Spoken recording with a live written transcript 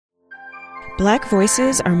Black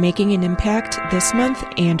voices are making an impact this month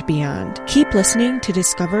and beyond. Keep listening to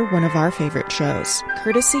discover one of our favorite shows,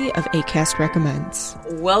 courtesy of Acast Recommends.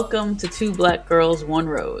 Welcome to Two Black Girls, One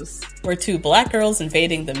Rose. We're two black girls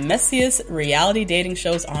invading the messiest reality dating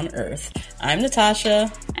shows on earth. I'm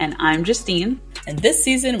Natasha. And I'm Justine. And this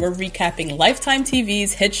season, we're recapping Lifetime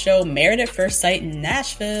TV's hit show Married at First Sight in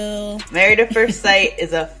Nashville. Married at First Sight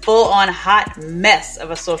is a full-on hot mess of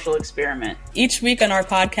a social experiment. Each week on our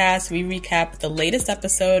podcast, we recap the latest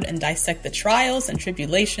episode and dissect the trials and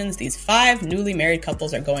tribulations these 5 newly married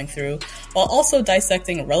couples are going through, while also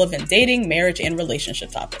dissecting relevant dating, marriage, and relationship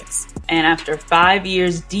topics. And after 5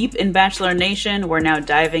 years deep in Bachelor Nation, we're now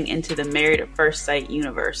diving into the Married at First Sight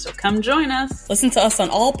universe. So come join us. Listen to us on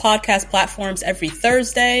all podcast platforms every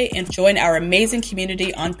Thursday and join our amazing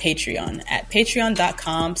community on Patreon at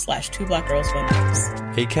patreon.com/twoblackgirls1rose.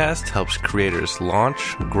 Acast helps creators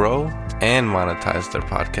launch, grow, and monetize their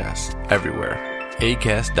podcasts everywhere.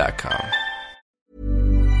 Acast.com.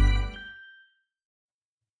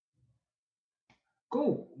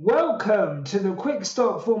 Cool. Welcome to the Quick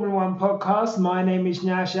Stop Formula One podcast. My name is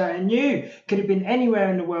Nyasha, and you could have been anywhere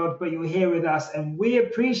in the world, but you're here with us, and we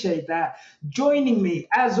appreciate that. Joining me,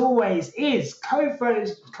 as always, is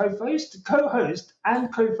co-host,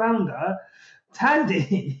 and co-founder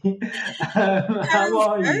Tandy. How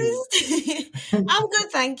are you? I'm good,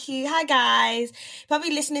 thank you. Hi, guys.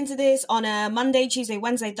 Probably listening to this on a Monday, Tuesday,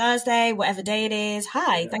 Wednesday, Thursday, whatever day it is.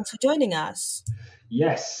 Hi, thanks for joining us.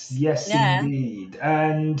 Yes, indeed.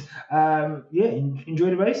 And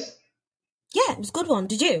enjoy the race? Yeah, it was a good one.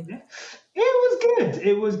 Did you? Yeah.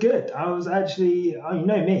 It was good. I was actually, you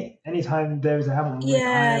know me, anytime there is a Hamilton win,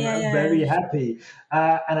 I am very happy.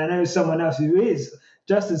 And I know someone else who is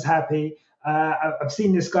just as happy. I've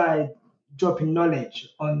seen this guy dropping knowledge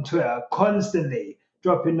on Twitter, constantly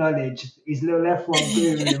dropping knowledge. He's a little F1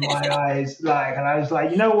 guru in my eyes. And I was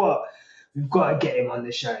like, you know what? We've got to get him on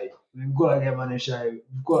the show. We've got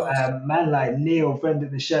a man like Neil, friend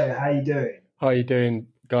of the show. How you doing? How you doing,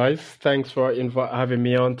 guys? Thanks for having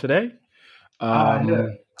me on today.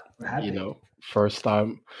 We're happy. First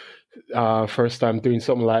time doing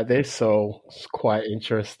something like this, so it's quite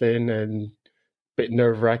interesting and a bit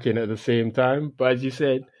nerve-wracking at the same time. But as you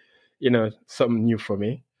said, something new for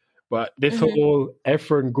me. But this whole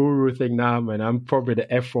F1 guru thing now, man, I'm probably the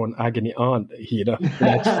F1 agony aunt,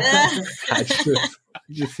 I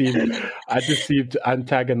just seem to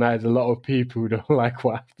antagonize a lot of people who don't like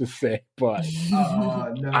what I have to say. But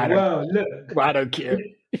I don't care.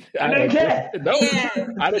 I don't care. No,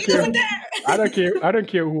 I don't care. I don't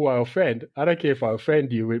care who I offend. I don't care if I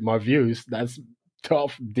offend you with my views. That's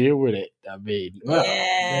tough. Deal with it. I mean,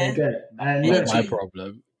 that's my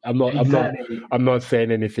problem. I'm not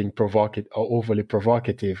saying anything provocative or overly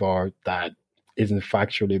provocative or that isn't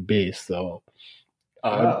factually based. So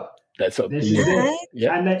that's up to you.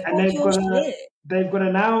 Yeah. And they've got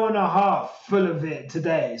an hour and a half full of it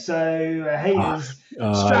today. So haters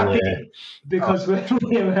strap in because we're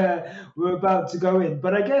about to go in.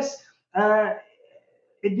 But I guess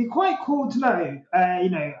it'd be quite cool to know,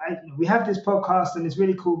 we have this podcast and it's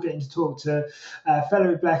really cool getting to talk to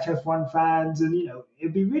fellow Black F1 fans. And,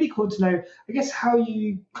 it'd be really cool to know, I guess, how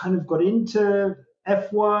you kind of got into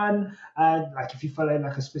F1, like if you follow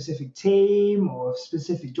like a specific team or a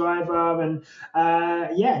specific driver, and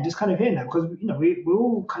just kind of hearing that, because we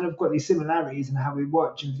all kind of got these similarities in how we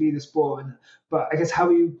watch and view the sport, but I guess how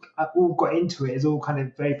we all got into it is all kind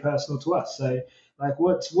of very personal to us. So like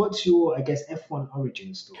what's your, I guess, F1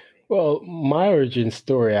 origin story? Well, my origin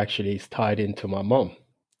story actually is tied into my mom,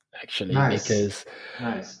 actually. Nice. Because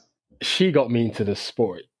she got me into the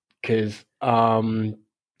sport because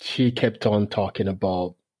she kept on talking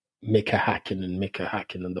about Mika Hakkinen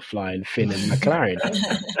and the Flying Finn and McLaren.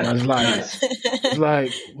 And I was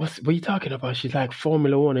like, what are you talking about? She's like,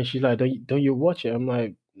 Formula One. And she's like, don't you watch it? I'm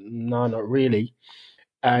like, no, not really.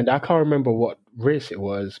 And I can't remember what race it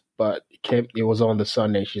was, but it was on the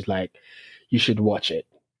Sunday. She's like, you should watch it.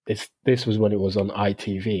 This was when it was on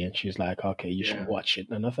ITV. And she's like, okay, you should watch it.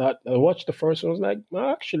 And I watched the first one. I was like, well,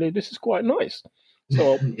 actually, this is quite nice.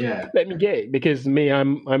 So let me get it, because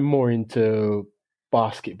I'm more into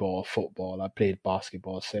basketball, football. I played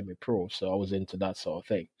basketball semi-pro, so I was into that sort of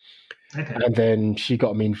thing. Okay. And then she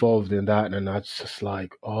got me involved in that, and I was just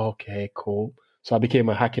like, okay, cool. So I became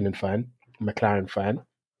a Hakkinen fan, McLaren fan.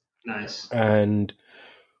 Nice. And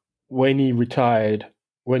when he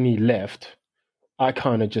left, I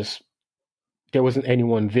kind of there wasn't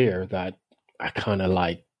anyone there that I kind of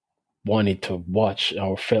like wanted to watch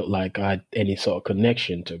or felt like I had any sort of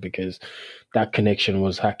connection to, because that connection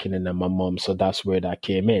was Hakkinen and my mom. So that's where that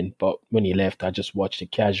came in. But when he left, I just watched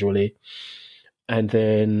it casually. And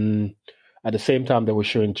then at the same time they were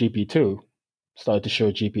showing GP2, started to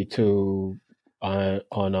show GP2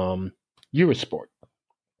 on Eurosport.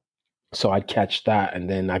 So I'd catch that, and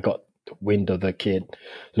then I got wind of the kid,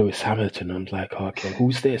 Lewis Hamilton. I'm like, okay,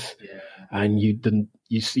 who's this? Yeah. And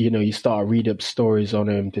you start read up stories on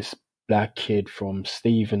him, this black kid from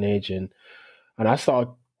Stevenage, and I start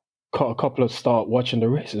watching the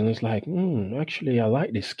race, and it's like, actually, I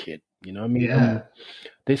like this kid. You know what I mean? Yeah.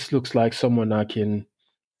 This looks like someone I can,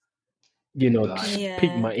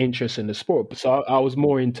 pique my interest in the sport. So I was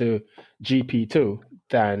more into GP2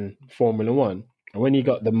 than Formula One. And when he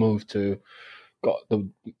got the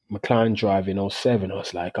McLaren drive in 2007, I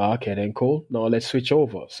was like, okay, then cool. No, let's switch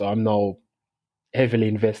over. So I'm now heavily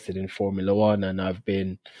invested in Formula One, and I've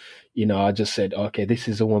been, I just said, okay, this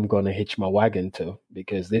is who I'm going to hitch my wagon to,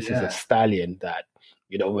 because this is a stallion that,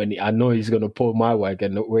 when I know he's going to pull my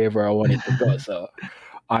wagon wherever I want it to go. So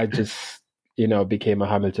I just, became a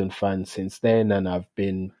Hamilton fan since then, and I've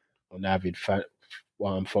been an avid fan,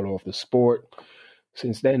 follower of the sport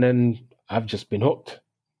since then, and I've just been hooked.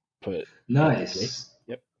 Nice.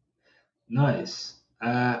 Yep. Nice.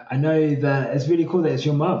 I know that it's really cool that it's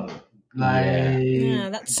your mum. Yeah,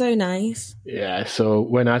 that's so nice. Yeah. So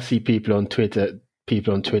when I see people on Twitter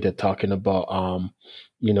talking about,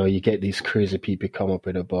 you get these crazy people come up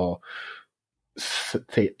with about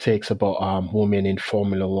takes about women in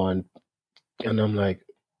Formula One, and I'm like,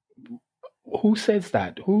 who says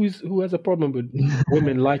that? Who has a problem with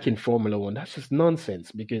women liking Formula One? That's just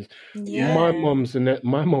nonsense, because my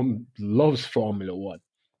mom loves Formula One.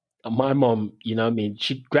 And my mom,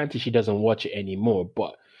 she doesn't watch it anymore,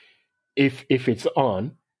 but if it's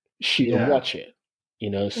on, she'll watch it.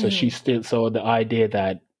 So she's still, so the idea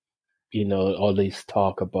that, all this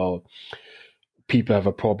talk about people have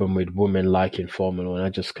a problem with women liking Formula One, I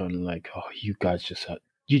just kind of like, oh, you guys just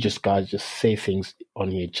say things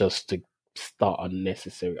on here just to start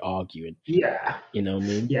unnecessary arguing. Yeah. You know what I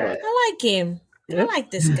mean? Yeah. But I like him. I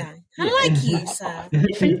like this guy. I like you, sir.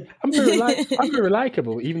 See, I'm very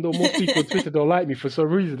likable, even though most people on Twitter don't like me for some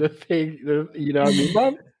reason. They think, you know what I mean?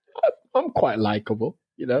 But I'm quite likable.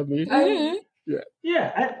 You know what I mean?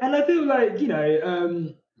 Yeah, and I feel like,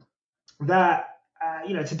 that,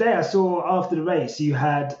 today I saw after the race you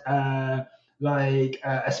had a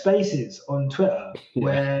Spaces on Twitter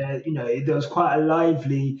where there was quite a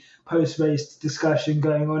lively post-race discussion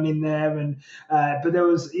going on in there, and but there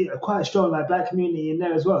was quite a strong black community in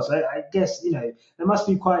there as well. So I guess it must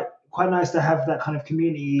be quite nice to have that kind of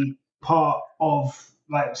community part of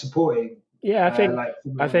supporting. Yeah,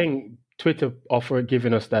 I think Twitter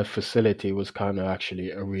giving us that facility was kind of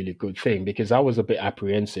actually a really good thing, because I was a bit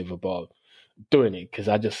apprehensive about doing it, because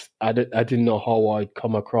I didn't know how I'd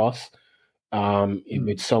come across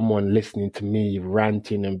with someone listening to me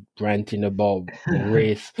ranting about the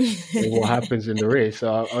race and what happens in the race.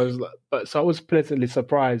 So I was pleasantly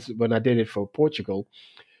surprised when I did it for Portugal.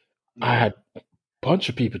 I had a bunch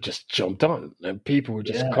of people just jumped on, and people were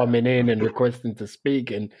just coming in and requesting to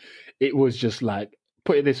speak, and it was just like,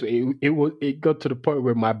 put it this way, it got to the point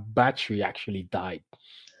where my battery actually died.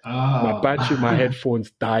 My battery, my headphones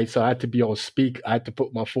died, so I had to be on speaker. I had to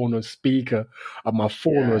put my phone on speaker, and my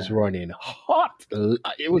phone was running hot.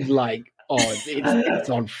 It was like, it's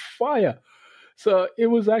on fire. So it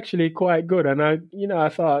was actually quite good, and I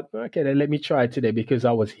thought, okay, then let me try it today, because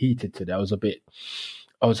I was heated today. I was a bit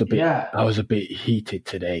heated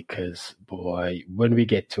today, because boy, when we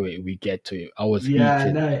get to it. I was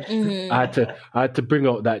heated. No. Mm-hmm. I had to bring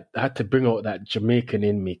out that Jamaican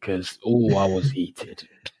in me, because I was heated.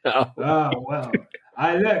 Oh well,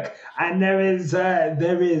 I look, and there is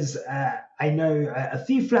I know a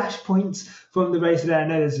few flashpoints from the race today. I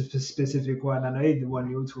know there's a specific one. I know the one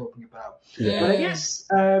you're talking about. Yeah. But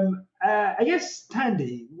I guess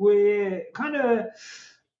Tandy, we're kind of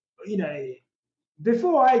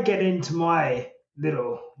before I get into my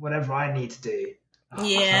little whatever I need to do,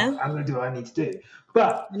 I'm going to do what I need to do.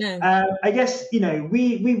 But I guess,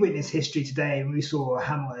 we witnessed history today, and we saw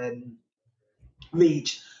Hamilton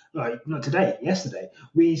reach, not today, yesterday,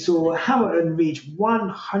 we saw Hamilton reach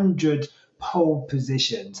 100 pole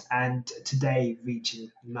positions, and today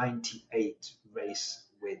reaching 98 race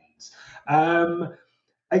wins.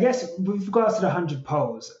 I guess with regards to the 100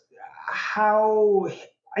 poles,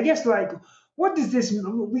 what does this?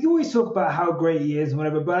 We always talk about how great he is and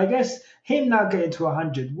whatever, but I guess him now getting to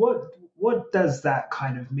 100, what does that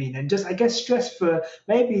kind of mean? And just, I guess, stress for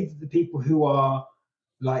maybe the people who are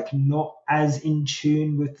not as in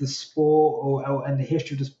tune with the sport and the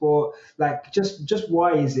history of the sport. Just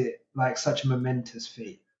why is it such a momentous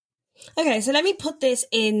feat? Okay, so let me put this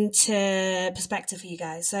into perspective for you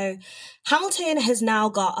guys. So Hamilton has now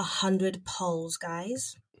got 100 poles,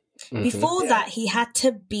 guys. Mm-hmm. Before that, he had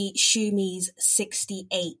to beat Schumi's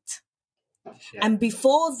 68. Yeah. And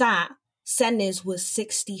before that, Senna's was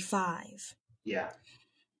 65. Yeah.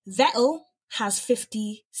 Vettel has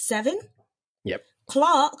 57. Yep.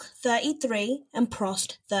 Clark, 33. And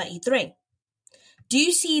Prost, 33. Do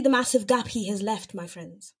you see the massive gap he has left, my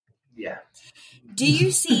friends? Yeah. Do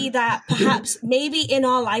you see that perhaps maybe in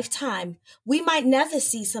our lifetime, we might never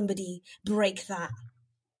see somebody break that?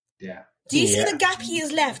 Yeah. Do you see the gap he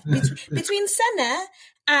has left? Between Senna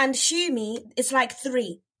and Schumi, it's like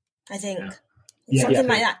 3, I think. Something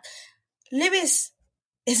like that. Lewis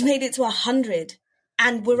has made it to 100,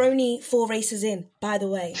 and we're only 4 races in, by the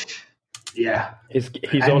way. Yeah. He's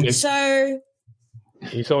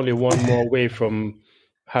only one more away from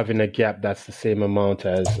having a gap that's the same amount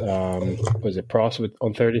as was it Prost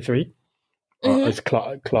on 33? Mm-hmm. It's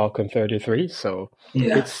Clark on 33. So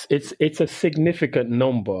it's a significant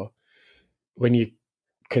number when you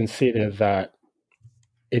consider that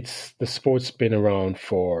the sport's been around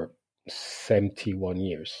for 71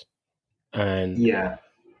 years, and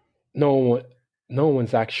no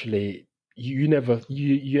one's actually you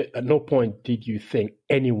at no point did you think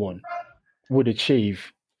anyone would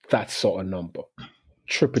achieve that sort of number.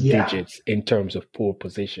 Triple digits in terms of pole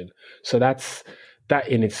position. So that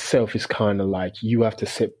in itself is kind of like you have to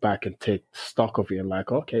sit back and take stock of it and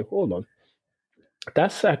like, okay, hold on.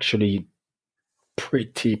 That's actually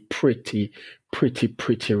pretty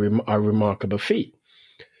a remarkable feat.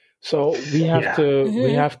 So we have to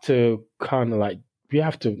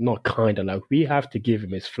give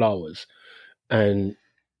him his flowers. And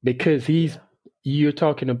because you're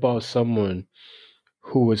talking about someone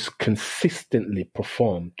who has consistently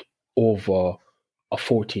performed over a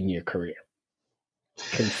 14-year career.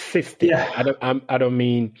 Consistent. Yeah. I don't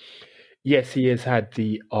mean, yes, he has had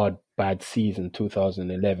the odd bad season,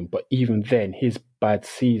 2011, but even then, his bad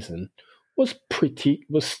season was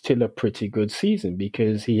still a pretty good season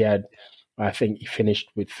because I think he finished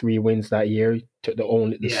with 3 wins that year. He took the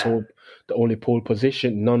only pole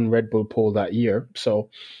position, non-Red Bull pole that year. So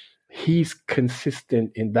he's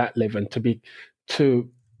consistent in that level, and to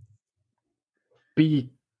be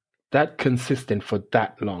that consistent for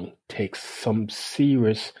that long takes some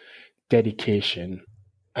serious dedication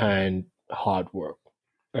and hard work.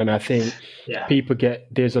 And I think people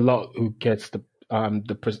there's a lot who gets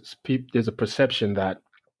there's a perception that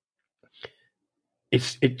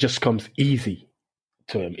it just comes easy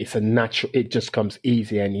to him. It's a natural, it just comes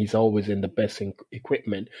easy and he's always in the best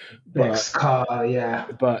equipment. Best car, yeah.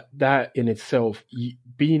 But that in itself,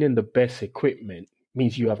 being in the best equipment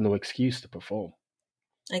means you have no excuse to perform.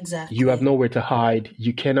 Exactly. You have nowhere to hide.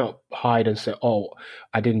 You cannot hide and say, oh,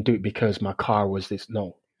 I didn't do it because my car was this.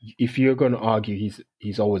 No. If you're going to argue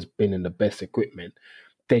he's always been in the best equipment,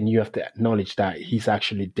 then you have to acknowledge that he's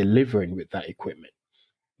actually delivering with that equipment.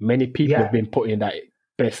 Many people have been put in that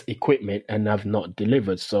best equipment and have not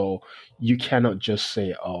delivered. So you cannot just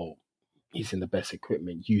say, oh, he's in the best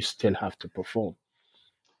equipment. You still have to perform.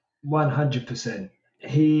 100%.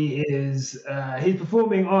 He is he's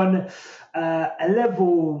performing on a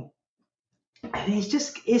level, and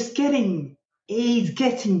he's getting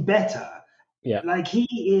better. Yeah, like he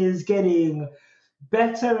is getting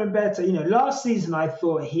better and better. Last season I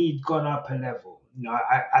thought he'd gone up a level.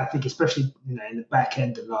 I think especially in the back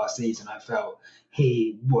end of last season, I felt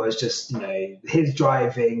he was just his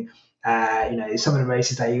driving. Some of the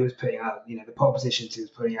races that he was putting out, the pole positions he was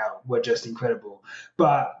putting out were just incredible.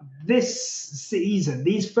 But this season,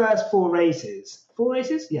 these first 4 races, four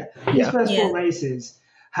races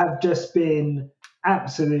have just been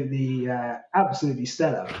absolutely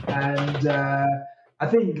stellar. And I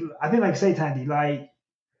think like I say, Tandy, I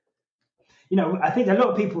think a lot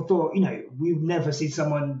of people thought, we've never seen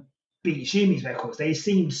someone beat Schumi's records. They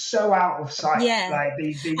seemed so out of sight. Yeah. Like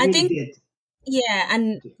they really did. Yeah,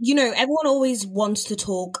 and everyone always wants to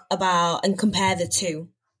talk about and compare the two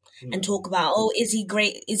and talk about, oh, is he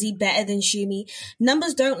great? Is he better than Schumi?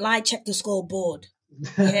 Numbers don't lie, check the scoreboard.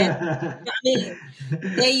 Yeah. You know what I mean?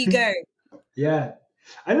 There you go. Yeah.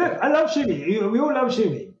 I love Schumi. We all love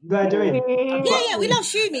Schumi. Yeah, we love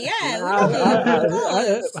Schumi. Yeah,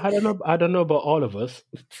 I don't know about all of us.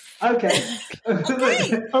 Okay.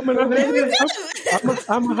 I'm a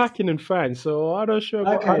Hakkinen fan, so I don't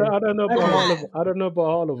know about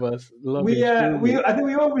all of us. I think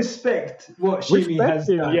we all respect what Schumi has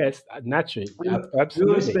done. Yes, naturally,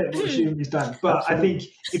 absolutely. We respect what Schumi's done, but absolutely. I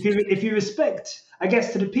think if you respect, I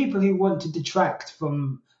guess, to the people who want to detract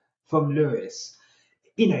from Lewis,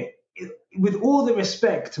 with all the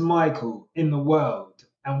respect to Michael in the world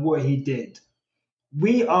and what he did,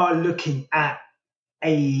 we are looking at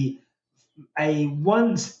a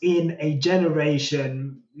once in a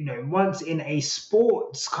generation, once in a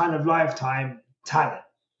sports kind of lifetime talent.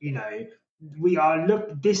 We are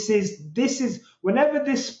this is whenever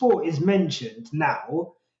this sport is mentioned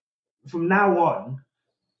now, from now on,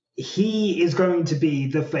 he is going to be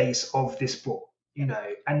the face of this sport. And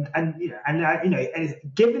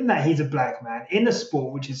given that he's a black man in a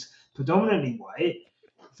sport which is predominantly white,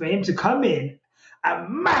 for him to come in and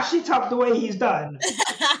mash it up the way he's done,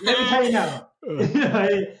 let me tell you now,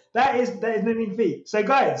 that is no mean feat. So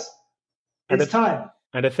guys, it's time.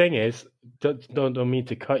 And the thing is, don't mean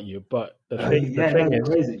to cut you, but the thing is,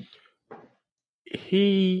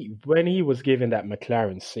 crazy. When he was given that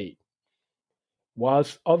McLaren seat,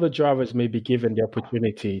 whilst other drivers may be given the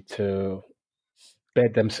opportunity to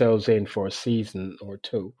bed themselves in for a season or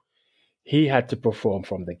two, he had to perform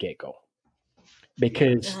from the get-go.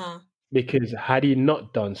 Because had he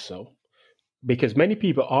not done so, because many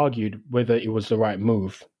people argued whether it was the right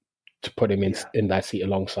move to put him in that seat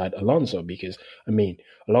alongside Alonso, because,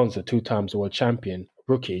 Alonso, 2 times world champion,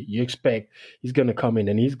 rookie, you expect he's going to come in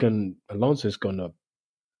and Alonso's going to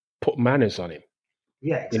put manners on him.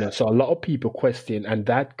 Yeah, exactly. So a lot of people question, and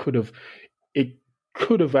that could have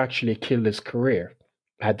actually killed his career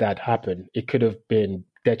had that happened. It could have been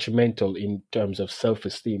detrimental in terms of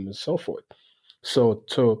self-esteem and so forth. So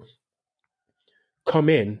to come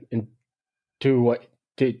in and do what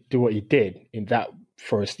he did in that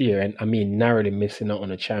first year, and narrowly missing out on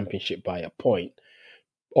a championship by a point,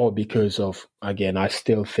 all because of, again, I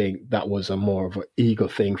still think that was a more of an ego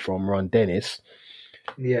thing from Ron Dennis.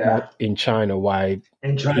 Yeah, in China, why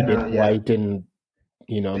he didn't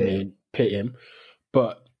pit him,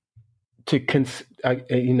 but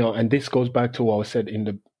and this goes back to what I said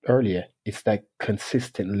earlier. It's that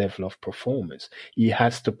consistent level of performance. He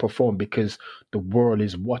has to perform because the world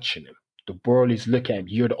is watching him. The world is looking at him.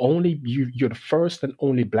 You're the first and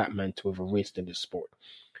only black man to ever raced in this sport.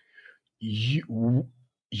 You're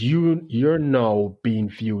now being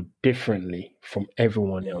viewed differently from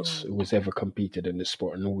everyone else who has ever competed in the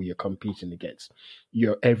sport and who you're competing against.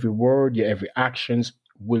 Your every word, your every actions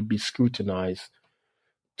will be scrutinized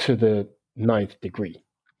to the 9th degree.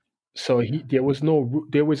 So there was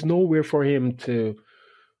nowhere for him to,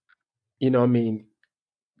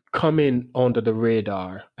 come in under the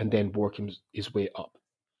radar and then work his way up.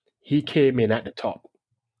 He came in at the top.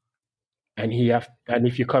 And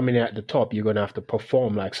if you're coming in at the top, you're going to have to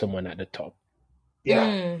perform like someone at the top.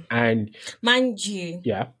 Yeah. And mind you,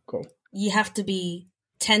 yeah, cool. You have to be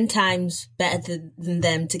 10 times better than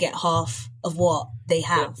them to get half of what they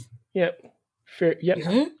have. Yeah. Fair. Yeah.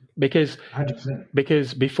 Mm-hmm. Because 100%.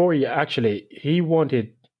 Because before he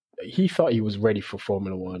thought he was ready for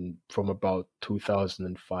Formula One from about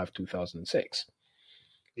 2005, 2006.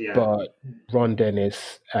 Yeah. But Ron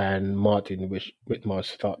Dennis and Martin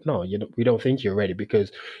Whitmarsh thought, no, we don't think you're ready, because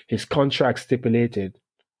his contract stipulated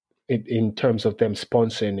in terms of them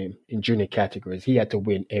sponsoring him in junior categories, he had to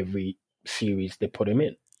win every series they put him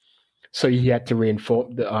in. So he had to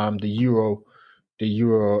reinforce the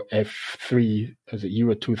Euro F3, is it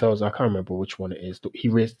Euro 2000? I can't remember which one it is. He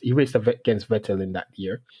raced against Vettel in that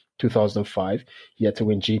year, 2005. He had to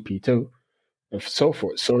win GP2. And so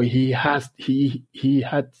forth. So he has to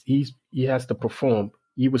perform.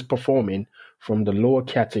 He was performing from the lower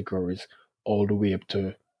categories all the way up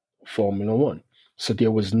to Formula One. So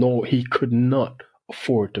he could not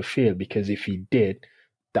afford to fail, because if he did,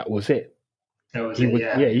 that was it. He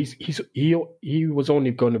was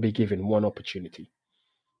only going to be given one opportunity,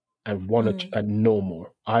 and and no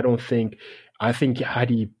more. I think had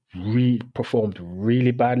he performed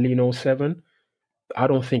really badly in 2007, I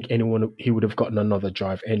don't think he would have gotten another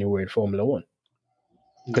drive anywhere in Formula One.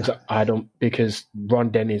 Because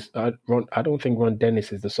Ron Dennis, I don't think Ron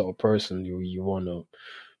Dennis is the sort of person you want to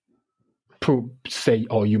say,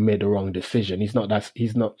 oh, you made the wrong decision.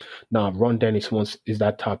 Ron Dennis is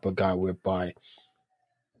that type of guy whereby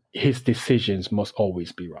his decisions must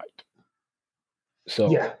always be right.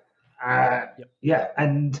 So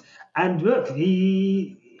and look,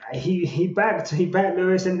 he backed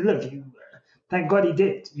Lewis, and look, thank God he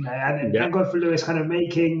did, and thank God for Lewis kind of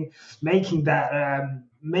making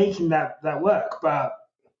that work. But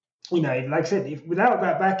like I said, without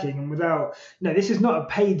that backing and without, this is not a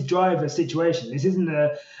paid driver situation. This isn't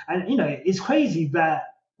it's crazy that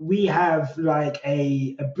we have like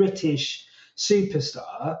a British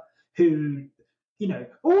superstar who,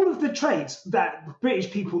 all of the traits that British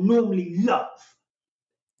people normally love,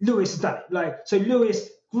 Lewis has done it. So Lewis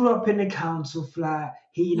grew up in a council flat.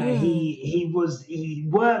 He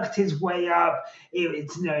worked his way up.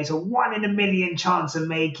 It's a 1 in a million chance of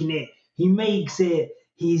making it. He makes it.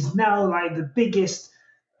 He's now like the biggest,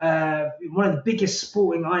 one of the biggest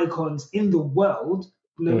sporting icons in the world.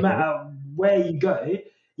 No matter where you go,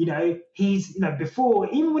 he's before,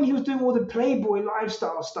 even when he was doing all the Playboy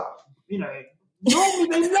lifestyle stuff, normally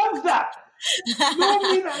they love that.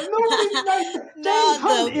 Normally not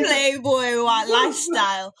the Playboy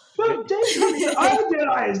lifestyle. But James Hunt is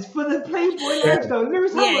idealized for the Playboy lifestyle.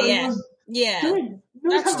 Lewis Hamilton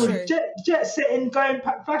was doing jet setting, going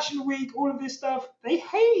Fashion Week, all of this stuff. They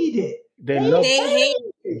hated it. They loved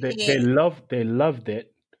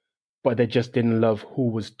it, but they just didn't love who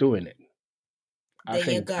was doing it. I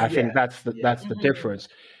think that's the difference.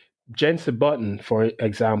 Jenson Button, for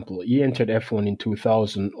example, he entered F1 in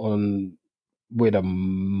 2000 with a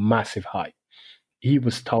massive hype. He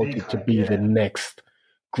was touted to be the next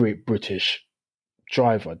great British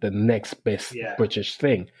driver, the next best British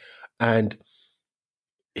thing. And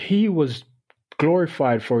he was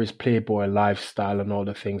glorified for his Playboy lifestyle and all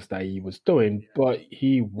the things that he was doing, but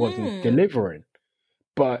he wasn't delivering.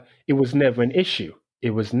 But it was never an issue.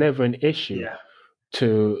 It was never an issue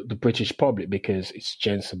to the British public because it's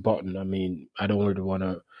Jenson Button. I mean, I don't really want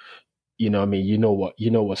to, you know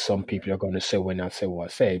what some people are going to say when I say what I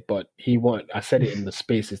say, but I said it in the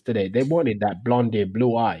spaces today. They wanted that blonde,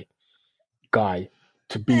 blue eye guy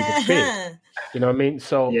to be the thing. You know what I mean?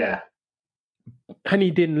 So, and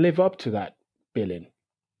he didn't live up to that billing.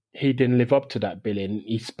 He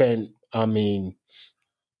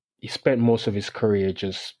spent most of his career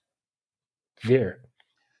just there.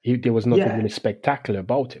 There was nothing really spectacular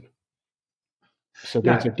about him. So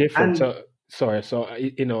there's a difference.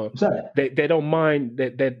 They don't mind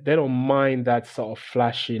they don't mind that sort of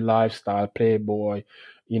flashy lifestyle, Playboy,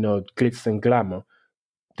 glitz and glamour.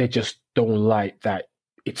 They just don't like that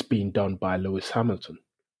it's being done by Lewis Hamilton.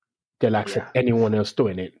 They'll accept anyone else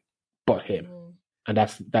doing it but him. And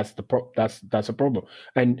that's a problem.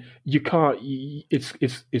 And you can't.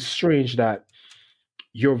 It's strange that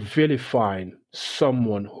you're vilifying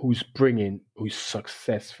someone who's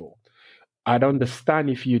successful. I'd understand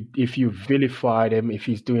if you vilified him, if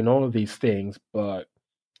he's doing all of these things, but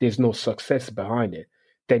there's no success behind it.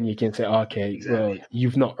 Then you can say, okay, well,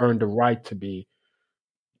 you've not earned the right to be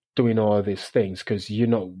doing all of these things because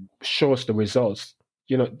show us the results.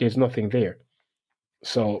 There's nothing there.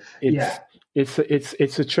 So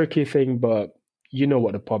it's a tricky thing, but you know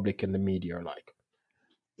what the public and the media are like.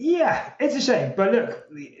 Yeah, it's a shame, but look,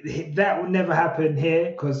 that will never happen here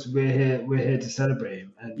because we're here to celebrate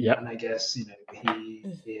him, and I guess he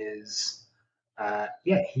is,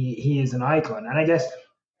 he is an icon, and I guess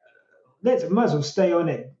might as well stay on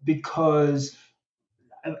it because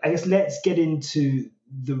I guess let's get into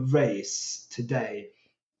the race today.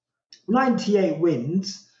 98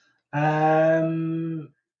 wins,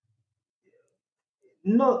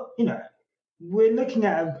 we're looking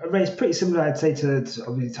at a race pretty similar, I'd say, to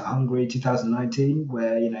Hungary 2019,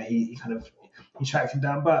 where he tracked him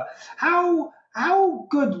down. But how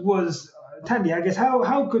good was Tandy? I guess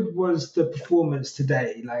how good was the performance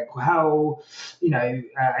today? Like how I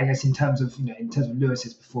guess in terms of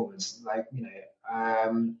Lewis's performance,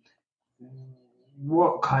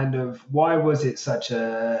 why was it such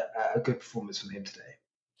a good performance from him today?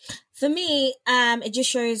 For me, it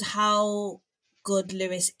just shows how good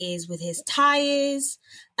Lewis is with his tyres.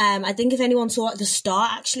 I think if anyone saw at the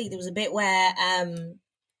start, actually, there was a bit where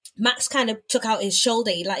Max kind of took out his shoulder.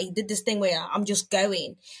 He did this thing where I'm just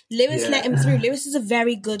going. Lewis let him through. Lewis is a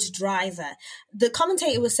very good driver. The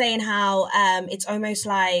commentator was saying how it's almost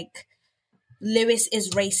like Lewis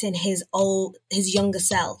is racing his younger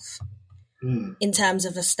self. In terms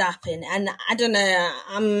of Verstappen, and I don't know,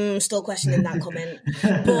 I'm still questioning that comment.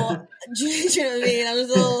 But do you know what I mean?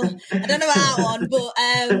 I don't know about that one. But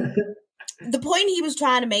the point he was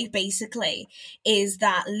trying to make basically is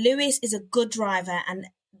that Lewis is a good driver, and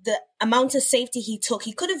the amount of safety he took,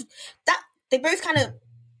 he could have. They both kind of.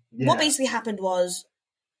 What basically happened was,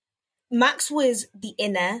 Max was the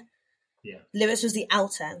inner, Lewis was the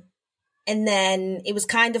outer, and then it was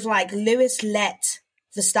kind of like Lewis let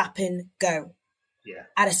Verstappen go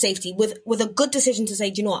out of safety with a good decision to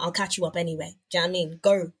say, do you know what, I'll catch you up anyway. Do you know what I mean?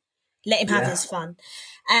 Go. Let him have his fun.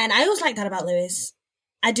 And I always like that about Lewis.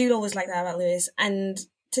 I do always like that about Lewis. And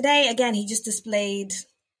today, again, he just displayed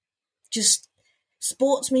just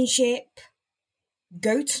sportsmanship,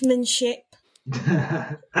 goatmanship. Do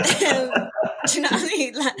you know what I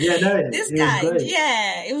mean? This guy,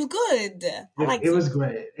 it was good.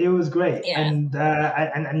 It was great. Yeah. And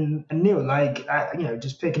Neil,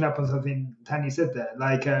 just picking up on something Tanya said there,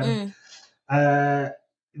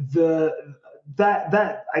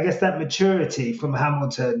 that I guess that maturity from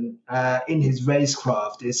Hamilton in his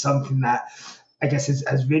racecraft is something that I guess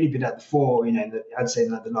has really been at the fore. I'd say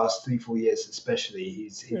in the last 3-4 years, especially.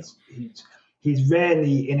 He's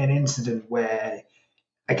rarely in an incident where,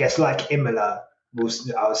 I guess, like Imola,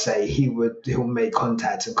 I'll say he'll make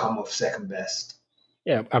contact and come off second best.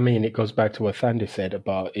 Yeah, I mean, it goes back to what Thandi said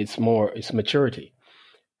about it's maturity,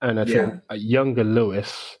 and I think a younger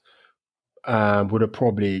Lewis would have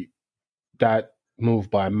probably, that move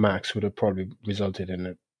by Max would have probably resulted in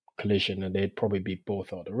a collision, and they'd probably be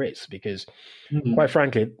both out of the race because, quite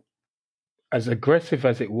frankly, as aggressive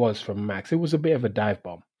as it was from Max, it was a bit of a dive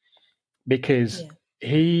bomb because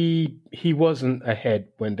he wasn't ahead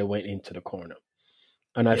when they went into the corner.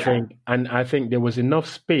 And I think there was enough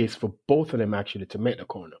space for both of them actually to make the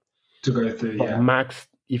corner to go through. But Max,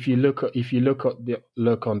 if you look on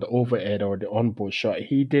the overhead or the onboard shot,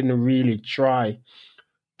 he didn't really try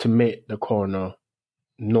to make the corner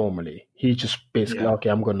normally. He just basically, okay,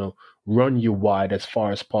 I'm gonna run you wide as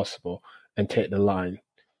far as possible and take the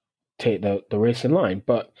racing line.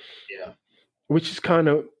 But which is kind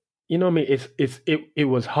of, you know what I mean? It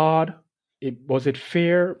was hard. Was it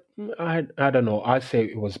fair? I don't know. I'd say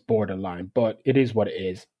it was borderline, but it is what it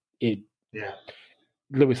is.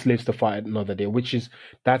 Lewis lives to fight another day,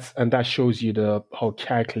 that shows you how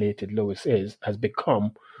calculated Lewis has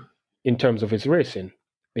become in terms of his racing,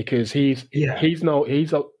 because he's of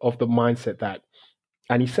the mindset that,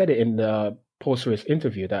 and he said it in the post-race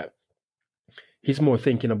interview, that he's more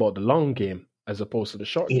thinking about the long game as opposed to the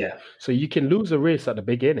short game. So you can lose a race at the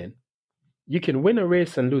beginning. You can win a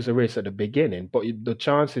race and lose a race at the beginning, but the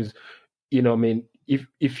chances, you know what I mean,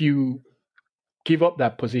 if you give up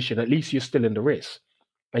that position, at least you're still in the race.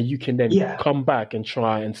 And you can then come back and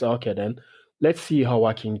try and say, okay, then let's see how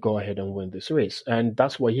I can go ahead and win this race. And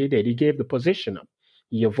that's what he did. He gave the position up.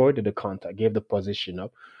 He avoided the contact, gave the position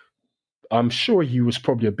up. I'm sure he was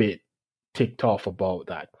probably a bit ticked off about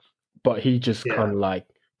that, but he just kind of like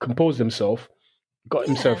composed himself, got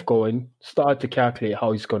himself going, started to calculate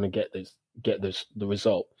how he's going to get the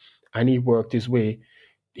result. And he worked his way.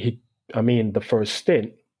 The first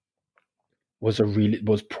stint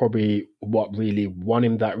was probably what really won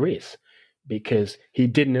him that race, because he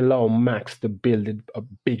didn't allow Max to build a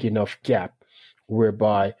big enough gap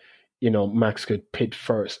whereby, Max could pit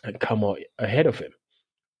first and come out ahead of him.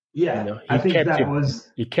 Yeah, I think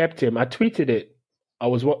he kept him. I tweeted it. I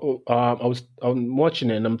was watching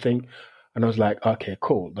it and I was like, okay,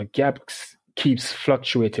 cool. The gap keeps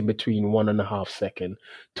fluctuating between 1.5 seconds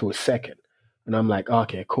to a second. And I'm like,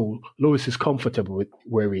 okay, cool. Lewis is comfortable with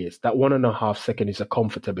where he is. That 1.5 seconds is a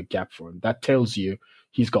comfortable gap for him. That tells you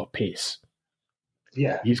he's got pace.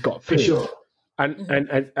 Yeah, he's got pace. For sure.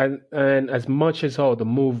 And as much as the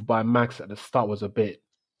move by Max at the start was a bit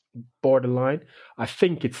borderline, I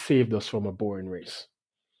think it saved us from a boring race.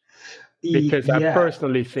 Because I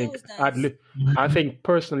personally think, had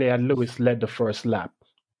Lewis led the first lap,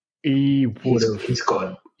 he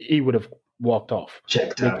would have walked off.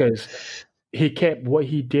 Checked out. Because he kept what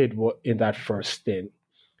he did in that first stint.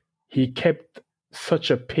 He kept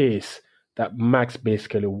such a pace that Max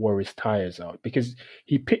basically wore his tires out, because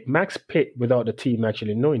Max pit without the team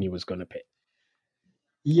actually knowing he was going to pit.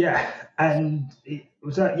 Yeah, and it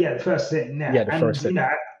was the first stint. Yeah, the first stint.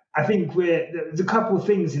 I think there's a couple of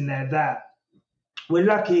things in there that we're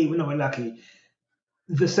lucky. We're lucky.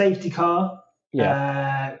 The safety car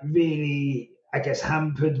really, I guess,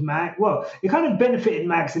 hampered Max. Well, it kind of benefited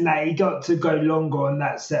Max in that he got to go longer on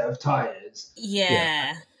that set of tires.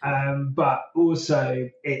 Yeah. But also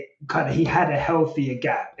he had a healthier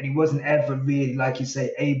gap, and he wasn't ever really, like you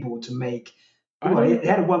say, able to make. Well, it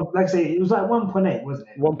had it was like 1.8, wasn't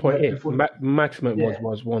it? 1.8. Maximum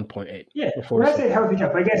was 1.8. Yeah. When I say healthy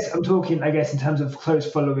gap, I guess I'm talking, in terms of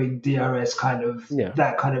close following DRS, kind of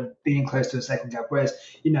that kind of being close to a second gap. Whereas,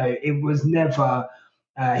 it was never.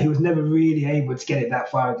 He was never really able to get it that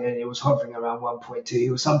far again. It was hovering around 1.2. He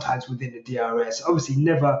was sometimes within the DRS. Obviously,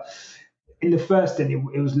 never. In the first stint,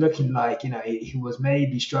 it was looking like, he was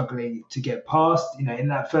maybe struggling to get past, in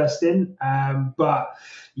that first stint. But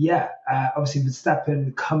obviously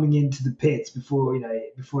Verstappen coming into the pits before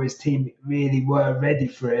his team really were ready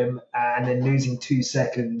for him, and then losing 2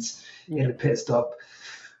 seconds in the pit stop.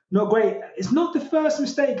 Not great. It's not the first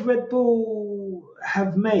mistake Red Bull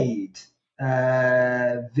have made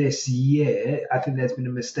this year. I think there's been a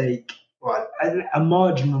mistake, a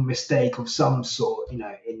marginal mistake of some sort,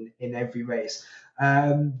 in every race.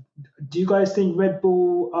 Do you guys think Red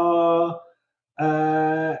Bull are?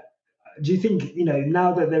 Do you think,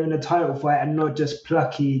 now that they're in a title fight and not just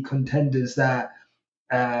plucky contenders, that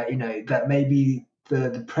that maybe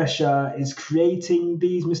the pressure is creating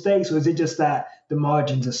these mistakes, or is it just that the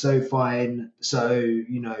margins are so fine, so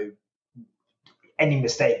any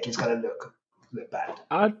mistake is going to look bad?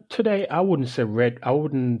 Today, I wouldn't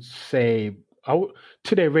say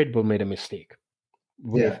today Red Bull made a mistake.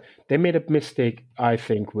 They made a mistake, I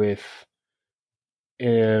think, with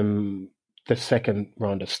the second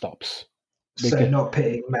round of stops. So not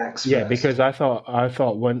pitting Max. Yeah, because I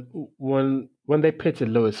thought when they pitted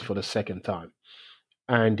Lewis for the second time,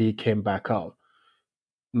 and he came back out,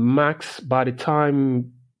 Max. By the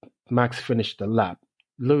time Max finished the lap,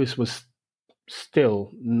 Lewis was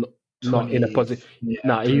still not in a position.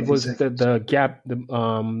 Yeah, he was the gap.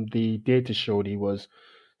 The data showed he was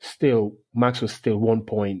still Max was still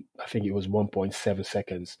 1.7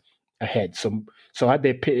 seconds ahead. So had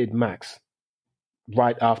they pitted Max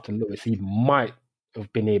right after Lewis, he might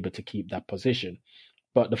have been able to keep that position.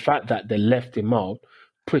 But the fact that they left him out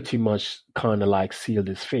pretty much kind of like sealed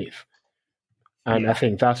his fate. And I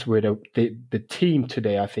think that's where the team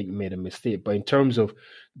today, I think, made a mistake. But in terms of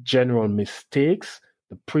general mistakes,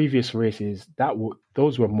 the previous races,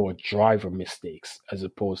 those were more driver mistakes as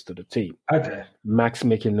opposed to the team. Okay. Max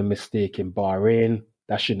making the mistake in Bahrain,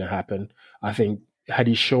 that shouldn't have happened. I think had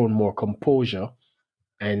he shown more composure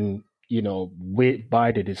and,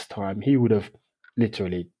 bided his time, he would have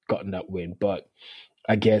literally gotten that win. But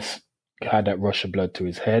I guess had that rush of blood to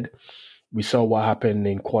his head. We saw what happened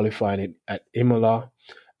in qualifying at Imola,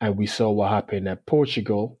 and we saw what happened at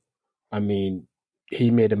Portugal. I mean,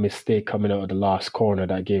 he made a mistake coming out of the last corner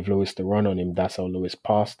that gave Lewis the run on him. That's how Lewis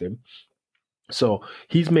passed him. So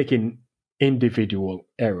he's making individual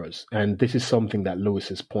errors, and this is something that Lewis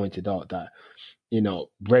has pointed out that,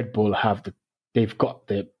 Red Bull they've got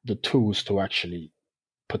the tools to actually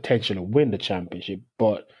potentially win the championship,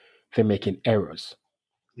 but they're making errors.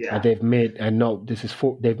 Yeah. And they've made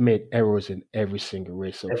errors in every single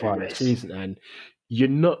race so far this season. And you're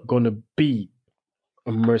not going to beat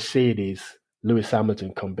a Mercedes Lewis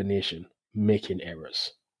Hamilton combination making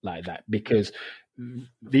errors like that, because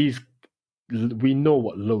we know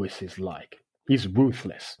what Lewis is like. He's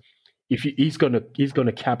ruthless. He's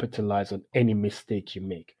gonna capitalize on any mistake you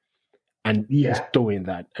make, and he's doing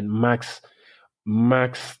that. And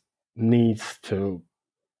Max needs to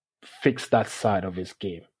fix that side of his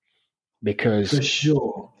game, because for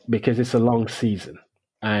sure, because it's a long season,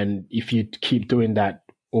 and if you keep doing that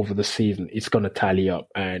over the season, it's going to tally up,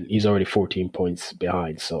 and he's already 14 points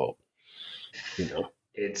behind. So, it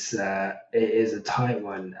is a tight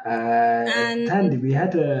one. Tandy, we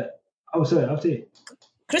had sorry, after you.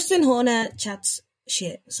 Christian Horner chats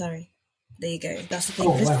shit. Sorry. There you go. That's the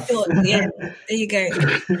thing. There you go.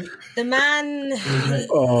 The man,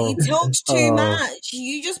 he talks too much.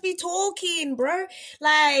 You just be talking, bro.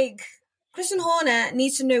 Like, Christian Horner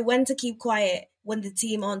needs to know when to keep quiet when the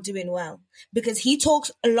team aren't doing well, because he talks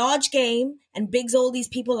a large game and bigs all these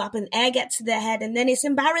people up and air gets to their head, and then it's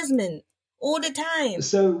embarrassment all the time.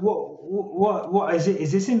 So what is it?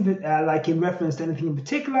 Is this in reference to anything in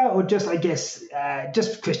particular, or just, I guess,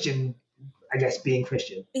 just Christian? I guess being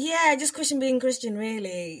Christian. Yeah, just Christian being Christian,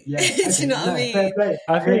 really. Yeah, do you know what I mean? Fair play.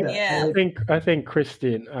 I think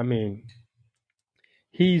Christian. I mean,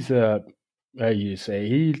 he's how you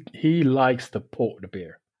say he likes to poke the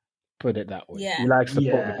bear. Put it that way. Yeah. He likes to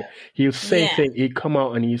poke the bear. He'll say things. He'll come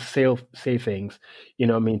out and he'll say things.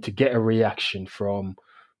 To get a reaction from.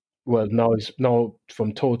 Well, now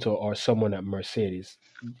from Toto or someone at Mercedes.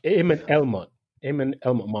 Him and Helmut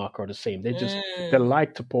Marko are the same. They just they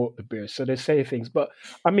like to poke the bear, so they say things. But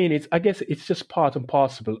I mean, I guess it's just part and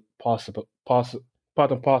parcel of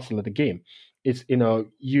the game. It's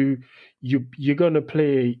you're gonna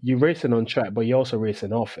play. You're racing on track, but you're also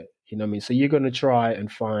racing off it. You know what I mean? So you're gonna try and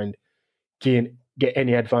get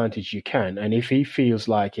any advantage you can. And if he feels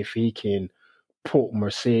like if he can poke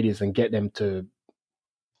Mercedes and get them to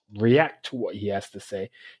react to what he has to say,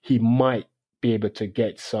 he might be able to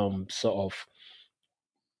get some sort of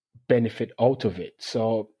benefit out of it.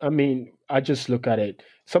 So, I mean, I just look at it.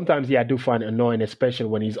 Sometimes, I do find it annoying, especially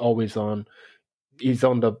when he's on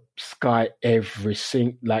the Sky every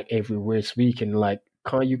race week, and like,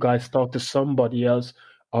 can't you guys talk to somebody else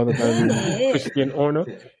other than Christian Horner?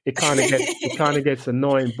 It kind of gets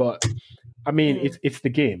annoying, but I mean, it's the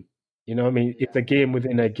game. You know what I mean? It's a game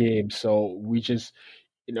within a game. So we just,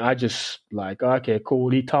 I just like, okay, cool,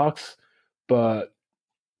 he talks, but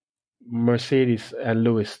Mercedes and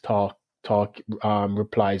Lewis talk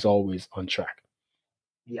replies always on track.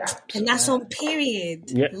 Yeah, and that's on period.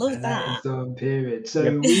 Yeah, love that. That's on period.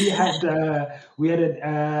 So we had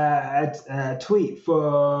a tweet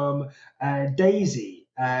from Daisy,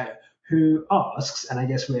 who asks, and I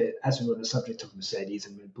guess as we're on the subject of Mercedes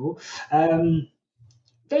and Red Bull,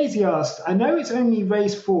 Daisy asked, I know it's only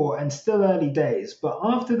race 4 and still early days, but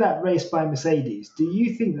after that race by Mercedes, do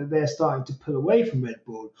you think that they're starting to pull away from Red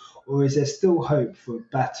Bull, or is there still hope for a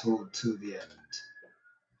battle to the end?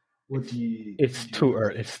 What do you? It's too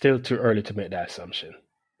early. It's still too early to make that assumption.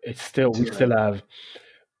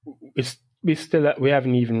 We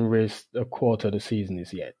haven't even raced a quarter of the season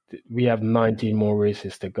yet. We have 19 more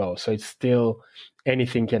races to go, so it's still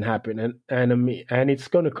anything can happen, and it's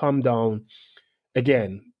going to come down.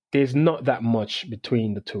 Again, there's not that much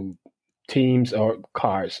between the two teams or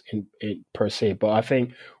cars in per se, but I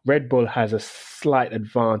think Red Bull has a slight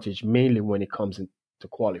advantage, mainly when it comes into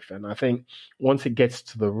qualifying. I think once it gets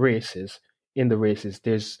to the races, it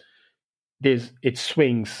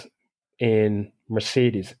swings in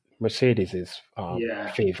Mercedes's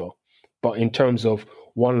favor. But in terms of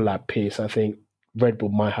one lap pace, I think Red Bull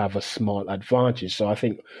might have a small advantage. I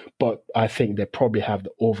think they probably have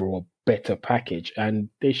the overall better package, and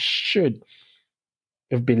they should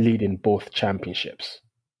have been leading both championships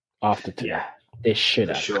after today. Yeah, they should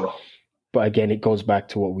have. Sure. But again, it goes back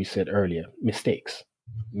to what we said earlier: mistakes.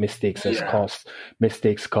 Mistakes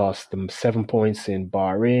cost them 7 points in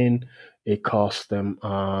Bahrain. It cost them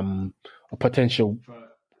a potential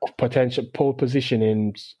pole position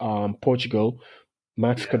in Portugal.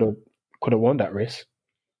 Max could have won that race.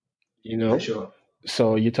 For sure.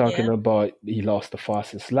 So you're talking about he lost the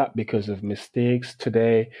fastest lap because of mistakes.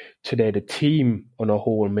 Today the team on a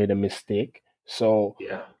whole made a mistake. So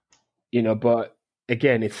but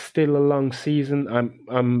again, it's still a long season.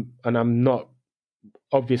 I'm not,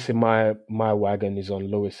 obviously my wagon is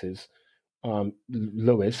on Lewis,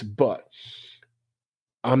 but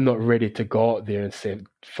I'm not ready to go out there and say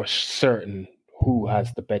for certain who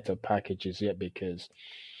has the better packages yet, because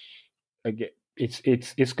again, it's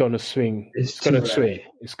gonna swing. It's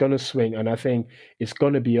gonna swing, and I think it's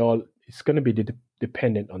gonna be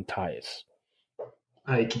dependent on tires.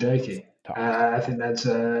 Okie dokie. I think that's.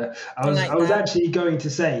 I was actually going to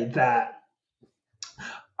say that.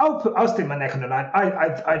 I'll stick my neck on the line. I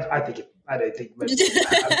don't think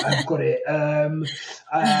I've got it.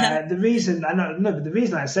 The reason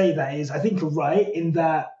I say that is I think you're right in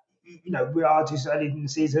that we are too early in the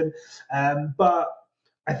season, but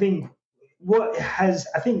I think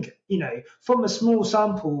from a small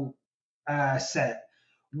sample set,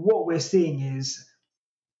 what we're seeing is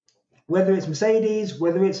whether it's Mercedes,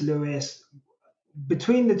 whether it's Lewis,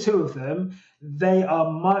 between the two of them, they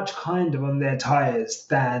are much kinder on their tyres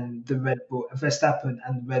than the Red Bull, Verstappen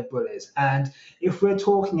and the Red Bull is. And if we're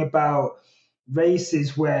talking about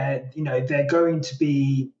races where they're going to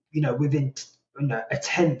be within a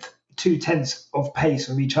tenth, 0.2 of pace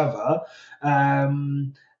of each other,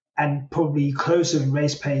 and probably closer in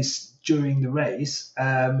race pace during the race,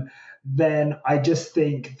 then I just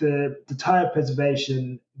think the tyre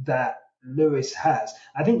preservation that Lewis has,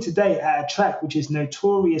 I think today at a track which is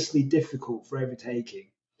notoriously difficult for overtaking,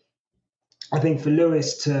 I think for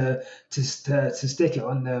Lewis to stick it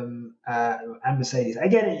on them and Mercedes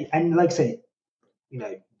again, and like I say,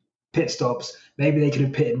 pit stops. Maybe they could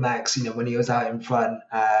have pitted Max, when he was out in front,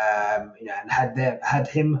 and had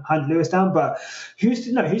him hunt Lewis down. But who's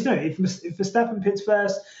to know? If Verstappen pits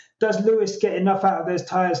first, does Lewis get enough out of those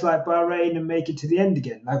tyres like Bahrain and make it to the end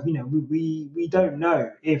again? Like, we don't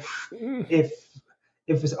know if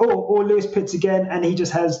it's, or Lewis pits again and he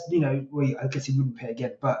just has, I guess he wouldn't pit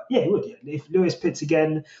again, but yeah, he would. Yeah. If Lewis pits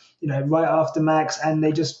again, right after Max, and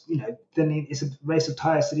they just, then it's a race of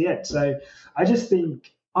tyres to the end. So I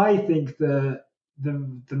think the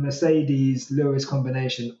Mercedes Lewis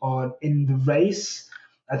combination in the race,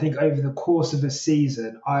 I think over the course of a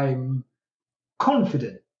season, I'm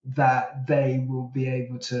confident that they will be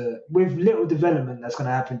able to, with little development that's going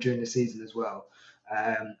to happen during the season as well.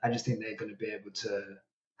 I just think they're going to be able to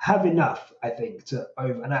have enough, I think, to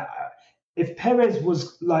over. And if Perez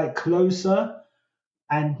was like closer,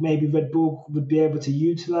 and maybe Red Bull would be able to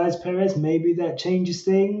utilize Perez, maybe that changes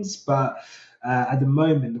things. But at the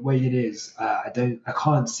moment, the way it is, I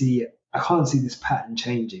can't see this pattern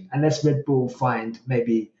changing unless Red Bull find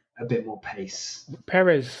maybe a bit more pace.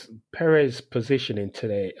 Perez positioning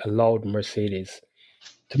today allowed Mercedes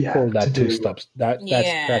to pull that two stops, that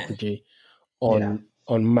strategy on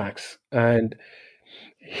Max, and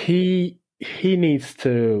he needs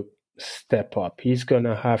to step up. He's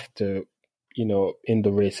gonna have to, in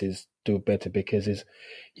the races, do better, because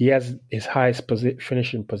he has his highest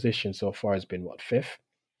finishing position so far has been 5th.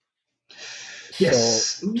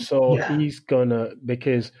 Yes. So he's gonna,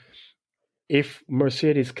 because if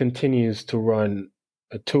Mercedes continues to run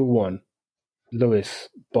a 2-1 Lewis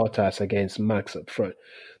Bottas against Max up front,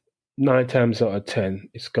 9 times out of 10,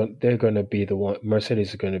 they're going to be the one.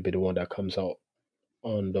 Mercedes is going to be the one that comes out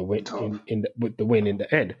on the win with the win in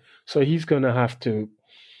the end. So he's going to have to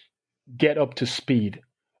get up to speed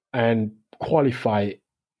and qualify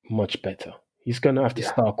much better. He's going to have to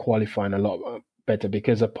start qualifying a lot better,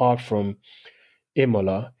 because apart from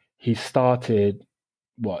Imola, he started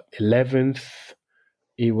 11th.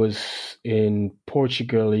 He was in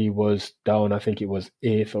Portugal. He was down. I think it was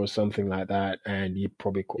 8th or something like that, and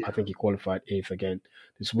I think he qualified 8th again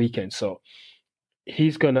this weekend. So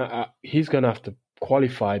he's gonna have to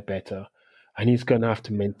qualify better, and he's gonna have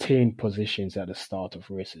to maintain positions at the start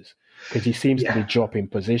of races, because he seems to be dropping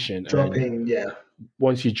position.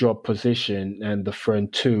 Once you drop position, and the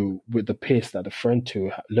front two, with the pace that the front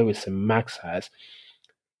two, Lewis and Max has,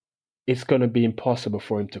 it's going to be impossible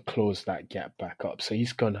for him to close that gap back up. So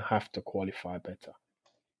he's going to have to qualify better.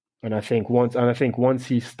 And I think once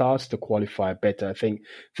he starts to qualify better, I think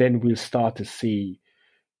then we'll start to see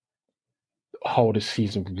how the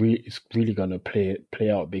season is really going to play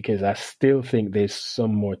out, because I still think there's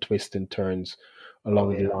some more twists and turns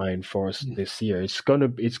along the line for us this year.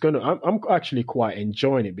 I'm actually quite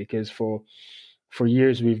enjoying it, because for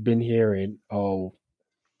years we've been hearing, I'll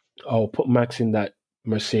put Max in that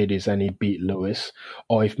Mercedes and he beat Lewis,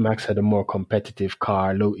 or if Max had a more competitive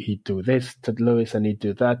car, he'd do this to Lewis and he'd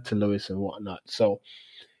do that to Lewis and whatnot. So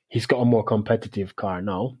he's got a more competitive car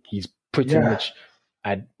now. He's pretty much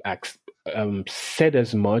said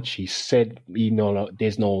as much. He said,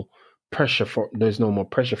 there's no more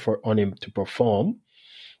pressure on him to perform,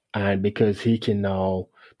 and because he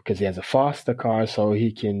has a faster car, so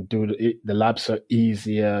he can do the laps are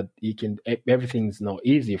easier. Everything's now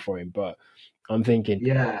easier for him, but I'm thinking,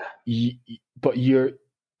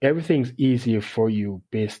 everything's easier for you.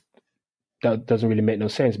 That doesn't really make no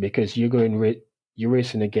sense, because you're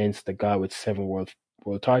racing against the guy with 7 world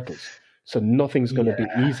titles, so nothing's going to be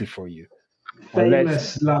easy for you.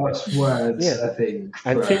 Famous last words, I think.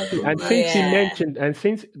 Since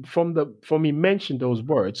he mentioned those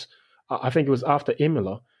words, I think it was after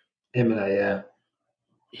Imola.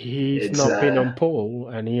 He's not been on pole,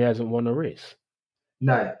 and he hasn't won a race.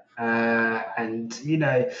 No. And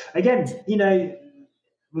again,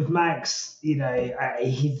 with Max,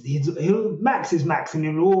 Max is Max, and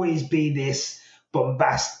he'll always be this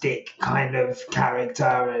bombastic kind of character,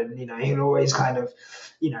 and he'll always kind of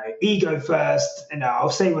ego first, and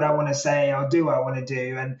I'll say what I want to say, I'll do what I want to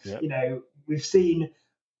do, and we've seen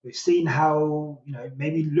how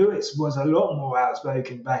maybe Lewis was a lot more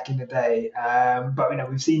outspoken back in the day, but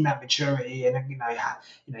we've seen that maturity, and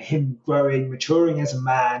him maturing as a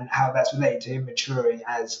man, how that's related to him maturing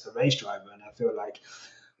as a race driver. And I feel like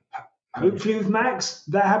hopefully with Max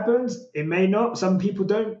that happens. It may not. Some people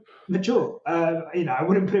don't mature. I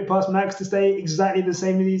wouldn't put it past Max to stay exactly the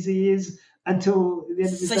same as he is until the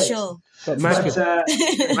end of his days. For sure. But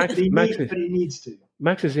he needs to.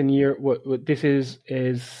 Max is in year what this is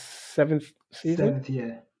 7th season?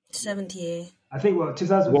 7th year. I think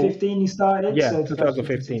 2015 he started. Yeah, so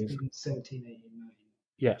 2015. 17, 18, 19.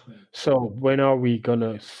 Yeah. 20. So when are we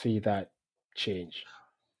gonna see that change?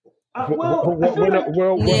 When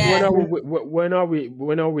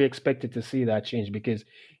are we expected to see that change? Because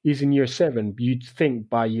he's in year 7. You'd think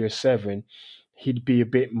by year 7 he'd be a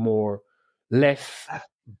bit less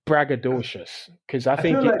braggadocious, because I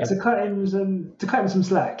think feel like to cut him some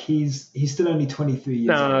slack, he's still only 23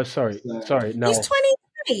 years old. Sorry, no. He's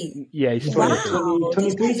 23. Yeah, he's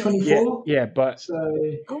 23, 24. Yeah, but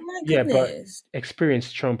oh my goodness. But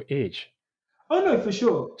experience trump age. Oh no, for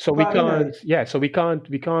sure. So we can't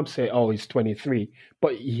say he's 23,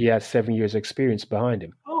 but he has 7 years experience behind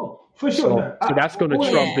him. Oh, for sure. So that's going to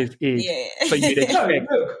trump his age. Yeah. So you'd expect.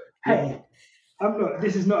 No, look, hey.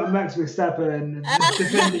 This is not a Max Verstappen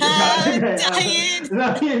defending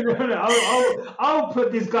I'll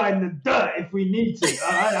put this guy in the dirt if we need to.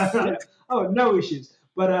 No issues.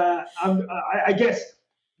 But I guess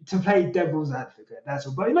to play devil's advocate, that's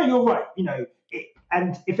all. But you're right.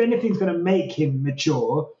 And if anything's going to make him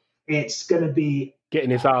mature, it's going to be getting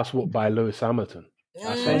his ass whooped by Lewis Hamilton.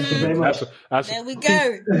 Thank you very much. There we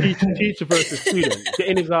go. Teacher versus student.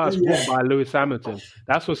 Getting his ass whooped by Lewis Hamilton.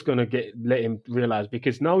 That's what's going to let him realize.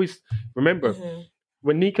 Because now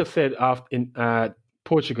when Nico said in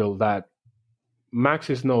Portugal that Max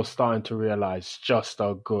is now starting to realize just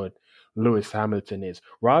how good Lewis Hamilton is,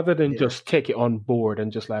 rather than just take it on board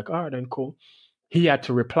and just like, all right, then cool. He had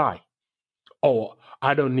to reply,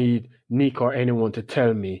 I don't need Nico or anyone to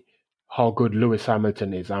tell me how good Lewis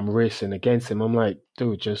Hamilton is. I'm racing against him. I'm like,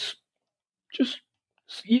 dude, just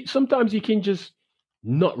sometimes you can just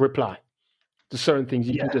not reply. There's certain things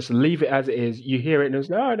you can just leave it as it is. You hear it and it's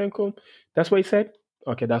like, oh, then cool. That's what he said.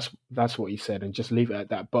 Okay, that's what he said, and just leave it at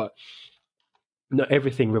that. But not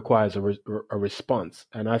everything requires a response,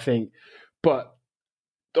 and I think. But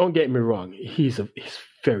don't get me wrong, he's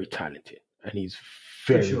very talented, and he's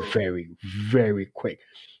very, very, very quick.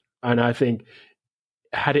 And I think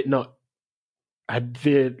had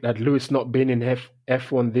Lewis not been in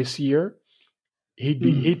F1 this year,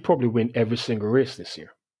 he'd probably win every single race this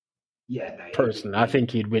year. Yeah, no, personally, I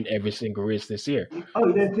think he'd win every single race this year. Oh,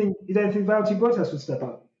 you don't think Valtteri Bottas would step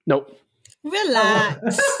up? Nope.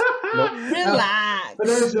 Relax. Nope. Relax. For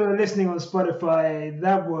those who are listening on Spotify,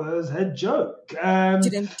 that was a joke. But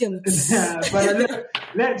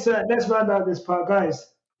let's round out this part,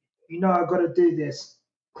 guys. You know I've got to do this.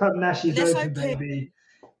 Club Nash is open, baby.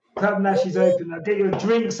 Club Nash is open. Now get your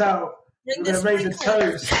drinks out. We're going to raise a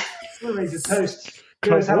toast. We're going to raise a toast.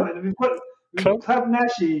 We've got Club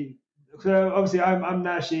Nashi. So obviously I'm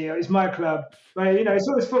Nashi. It's my club, but you know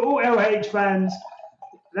it's for all LH fans.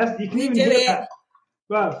 You can even hear that,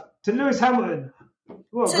 bruv. To Lewis Hamilton.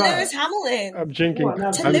 Lewis Hamilton. I'm drinking.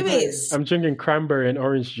 I'm drinking cranberry and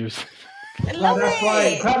orange juice. I love it.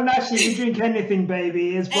 Fine. Club Nashi, you drink anything,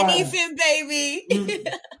 baby. It's fine. Anything, baby.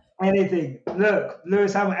 Anything. Look,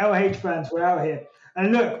 Lewis Hamilton, LH fans, we're out here,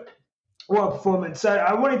 and look. What a performance! So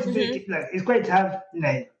I wanted to do. Look, it's great to have. You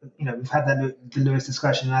know, we've had the Lewis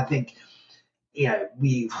discussion, and I think,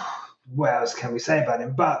 what else can we say about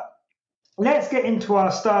him? But let's get into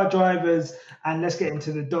our star drivers, and let's get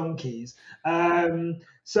into the donkeys. We'll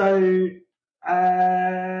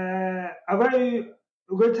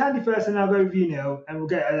go Tandy first, and I'll go with you, Neil, and we'll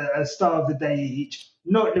get a star of the day each.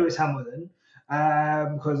 Not Lewis Hamilton,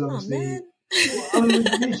 because obviously.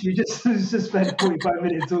 You just spent 45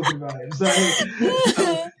 minutes talking about him, so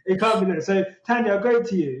it can't be that. So, Tanya, I'll go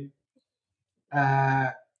to you.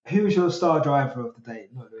 Who was your star driver of the day?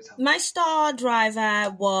 My star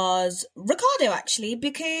driver was Ricciardo, actually,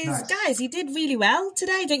 because guys, he did really well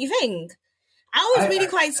today, don't you think? I was really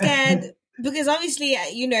quite scared because obviously,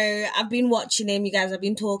 I've been watching him. You guys have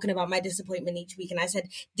been talking about my disappointment each week, and I said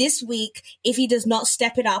this week, if he does not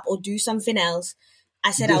step it up or do something else. I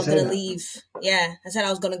said I was going to leave. Yeah, I said I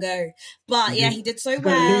was going to go. But yeah, he did so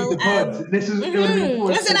well. I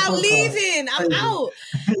said, I'm leaving. I'm out.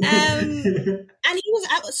 And he was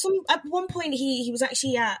at one point, he was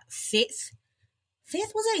actually at fifth.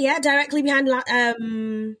 Fifth, was it? Yeah, directly behind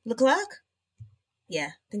Leclerc. Yeah,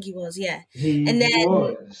 I think he was, yeah. He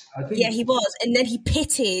was. And then he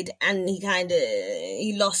pitted and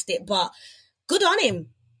he lost it. But good on him.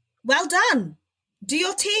 Well done. Do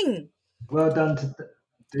your thing. Well done to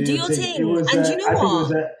do your thing. And do you know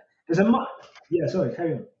what?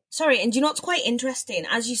 Carry on. Sorry, and do you know what's quite interesting?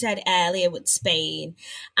 As you said earlier with Spain,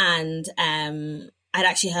 and I'd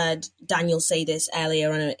actually heard Daniel say this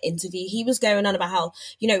earlier on an interview. He was going on about how,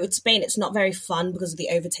 with Spain, it's not very fun because of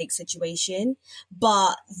the overtake situation,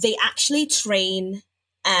 but they actually train,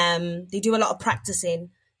 they do a lot of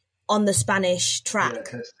practicing on the Spanish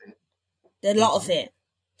track. A lot of it.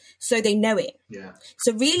 So they know it. Yeah.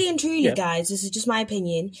 So really and truly, guys, this is just my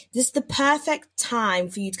opinion. This is the perfect time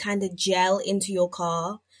for you to kind of gel into your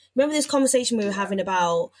car. Remember this conversation we were having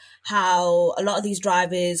about how a lot of these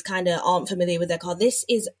drivers kind of aren't familiar with their car. This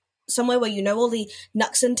is somewhere where you know all the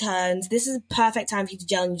knucks and turns. This is a perfect time for you to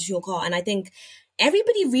gel into your car. And I think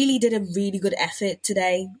everybody really did a really good effort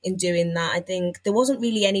today in doing that. I think there wasn't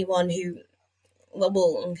really anyone who,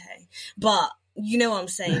 but you know what I'm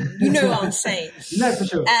saying. No, for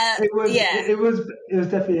sure. It was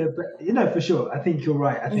definitely for sure. I think you're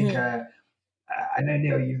right. I think I know,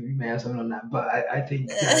 Neil, you may have something on that, but I think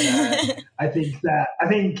I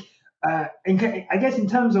guess in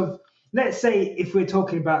terms of, let's say if we're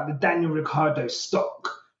talking about the Daniel Ricciardo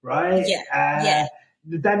stock, right?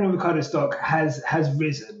 The Daniel Ricciardo stock has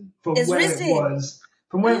risen from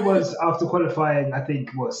where it was after qualifying. I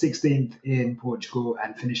think 16th in Portugal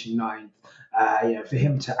and finishing 9th. For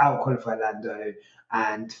him to out-qualify Lando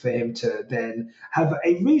and for him to then have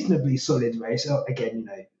a reasonably solid race. So again,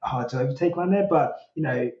 hard to overtake one there, but,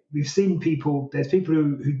 we've seen there's people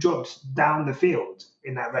who dropped down the field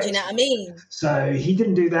in that race. Do you know what I mean? So he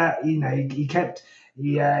didn't do that. He kind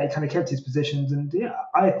of kept his positions, and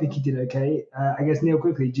I think he did okay. I guess, Neil,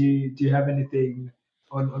 quickly, do you have anything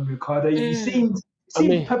on Ricciardo? You seemed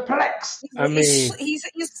perplexed. He's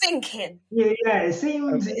thinking. Yeah. It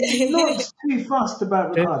seems he's not too fussed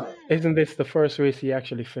about Ricciardo. Isn't this the first race he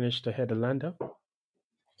actually finished ahead of Lando?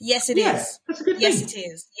 Yes, it is. That's a good thing. Yes, it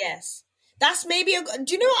is. Yes, that's maybe.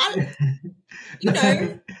 Do you know what?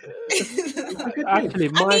 Actually,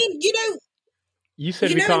 you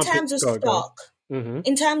said we can't in terms of stock. Mm-hmm.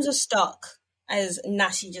 In terms of stock, as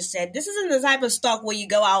Nashi just said, this isn't the type of stock where you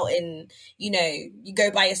go out and, you go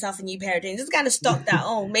buy yourself a new pair of jeans. It's the kind of stock that,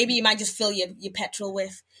 maybe you might just fill your petrol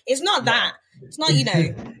with. It's not that. It's not,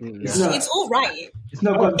 it's all right. It's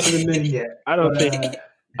not gone to the moon yet.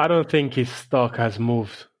 I don't think his stock has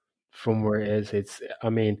moved from where it is.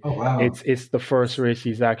 It's the first race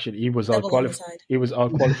he was all qualified. He was all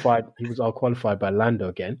qualified. He was all qualified by Lando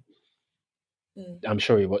again. I'm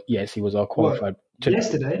sure he was. Yes, he was all qualified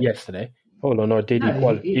yesterday. Hold on, or did he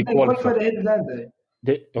qualify? He qualified ahead of Lando.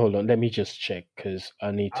 Hold on, let me just check because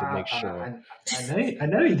I need to make sure. I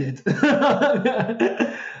know he did.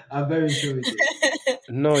 I'm very sure he did.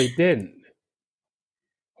 No, he didn't.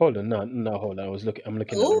 Hold on, no, hold on. I'm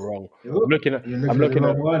looking at the wrong. I'm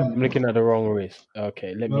looking at the wrong race.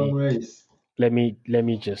 Okay, let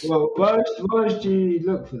me just. Well, why should you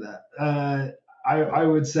look for that? I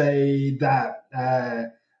would say that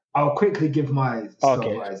I'll quickly give my stock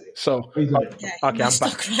rising. So I'm back. Okay, so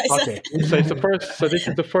it's the first. So this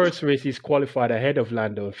is the first race he's qualified ahead of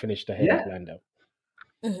Lando and finished ahead of Lando.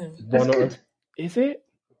 Mm-hmm. Is it?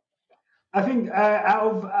 I think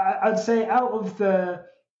out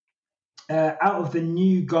of the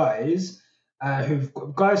new guys who've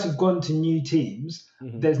gone to new teams,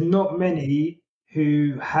 there's not many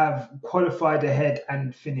who have qualified ahead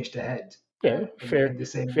and finished ahead. Yeah, fair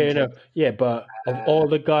enough. Yeah, but of all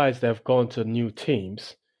the guys that have gone to new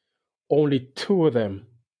teams, only two of them,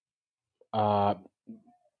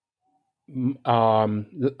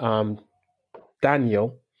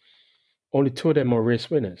 Daniel, only two of them are race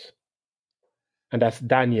winners, and that's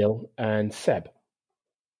Daniel and Seb.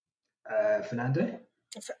 Fernando?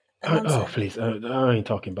 Oh, please! I ain't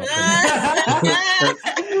talking about that.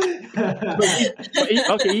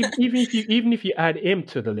 Even if you add him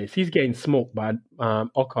to the list, he's getting smoked by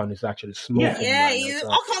Ocon is actually smoking. Yeah,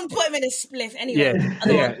 Ocon put him in a spliff anyway.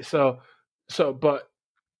 Yeah. So, but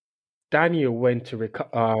Daniel went to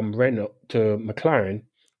Renault to McLaren.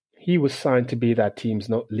 He was signed to be that team's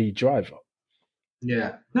lead driver.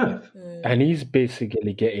 Yeah, no, and he's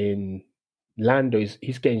basically getting. Lando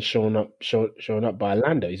he's getting shown up by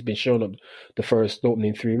Lando. He's been shown up the first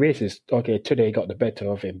opening 3 races. Okay, today he got the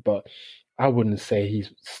better of him, but I wouldn't say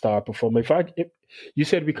he's star performer. If you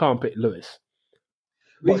said we can't pick Lewis.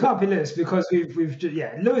 We can't pick Lewis because we've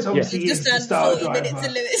Lewis obviously is the star driver.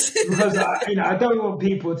 Because I don't want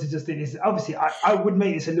people to just think this. Obviously, I would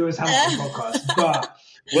make this a Lewis Hamilton podcast, but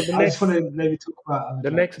I just want to maybe talk about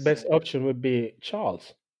the next best option would be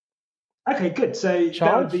Charles. Okay, good. So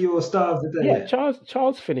that would be your star of the day. Yeah,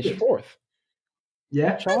 Charles finished 4th.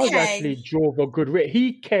 Yeah. Charles actually drove a good race.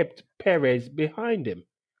 He kept Perez behind him.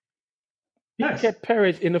 He kept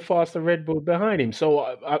Perez in the faster Red Bull behind him.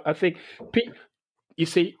 So I think, you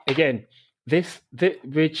see, again, this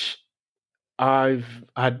which I've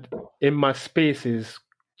had in my Spaces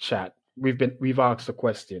chat, we've asked a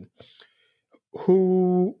question.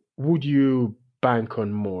 Who would you bank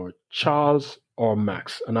on more, Charles or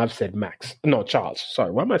Max? And I've said Max. No, Charles.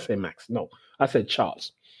 Sorry, why am I saying Max? No, I said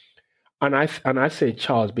Charles. And I say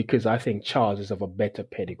Charles because I think Charles is of a better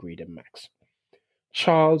pedigree than Max.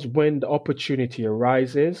 Charles, when the opportunity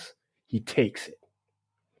arises, he takes it.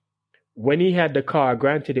 When he had the car,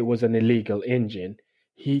 granted it was an illegal engine,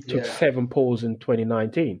 he took 7 poles in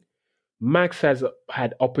 2019. Max has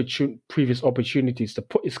had previous opportunities to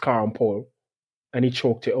put his car on pole, and he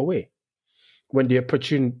choked it away. When the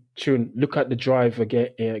opportune look at the drive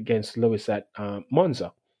against Lewis at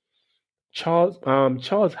Monza, Charles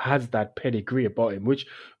has that pedigree about him, which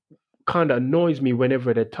kind of annoys me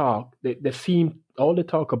whenever they talk. They seem all they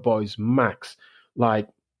talk about is Max. Like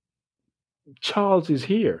Charles is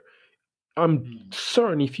here. I'm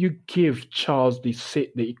certain if you give Charles the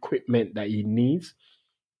equipment that he needs,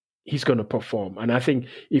 he's going to perform. And I think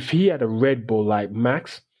if he had a Red Bull like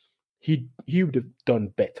Max, he would have done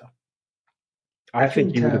better. I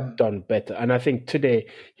think he would have done better, and I think today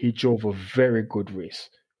he drove a very good race,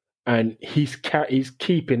 and he's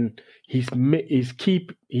keeping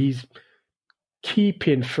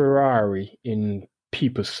Ferrari in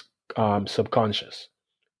people's subconscious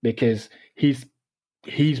because he's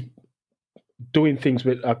doing things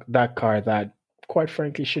with that car that, quite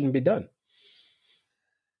frankly, shouldn't be done.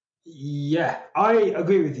 Yeah, I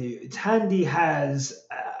agree with you. Tandy has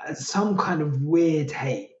some kind of weird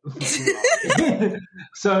hate.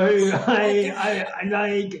 So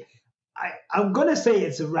I'm gonna say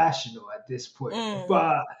it's irrational at this point,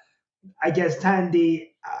 but I guess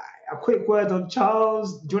Tandy, a quick word on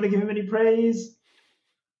Charles. Do you want to give him any praise?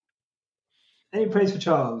 Any praise for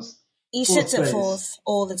Charles? He sits at 4th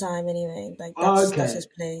all the time anyway. Like that's his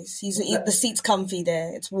place. The seat's comfy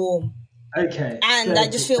there. It's warm. Okay. And I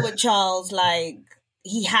just feel with Charles, like,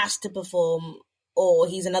 he has to perform, or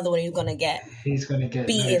he's another one who's gonna get. He's gonna get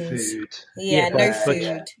beatings. No food. Yeah, no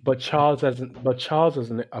food. But Charles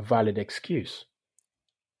isn't a valid excuse.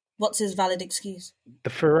 What's his valid excuse? The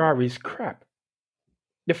Ferrari's crap.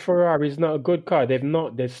 The Ferrari is not a good car.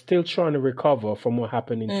 They're still trying to recover from what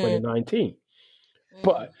happened in 2019.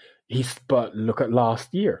 But look at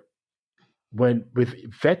last year. When with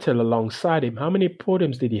Vettel alongside him, how many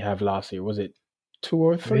podiums did he have last year? Was it 2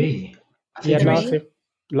 or 3? He had last year.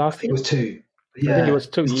 It was 2. Yeah. I think it was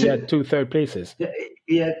 2. He had 2 third places.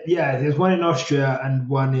 Yeah. There's one in Austria and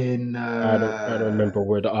one in. I don't remember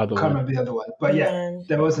where the other one. I can't remember the other one, but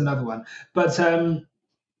there was another one. But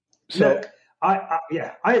look, I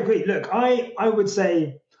agree. Look, I would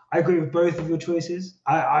say I agree with both of your choices.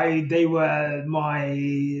 They were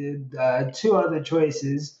my 2 other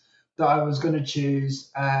choices that I was going to choose.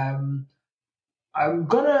 I'm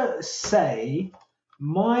going to say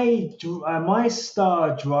my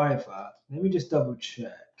star driver. Let me just double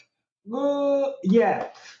check. I'm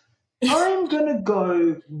going to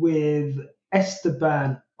go with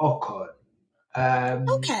Esteban Ocon.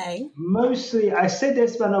 Okay. Mostly, I said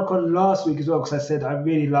Esteban Ocon last week as well because I said I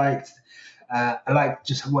really liked. I like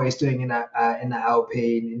just what he's doing in that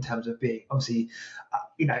Alpine in terms of being obviously,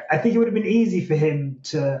 I think it would have been easy for him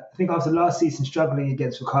to. I think after last season struggling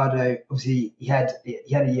against Ricciardo, obviously he had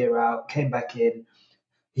a year out, came back in.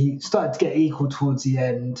 He started to get equal towards the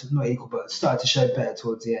end, not equal, but started to show better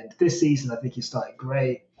towards the end. This season, I think he started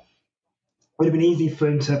great. Would have been easy for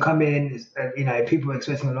him to come in. People were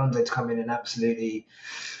expecting Alonso to come in and absolutely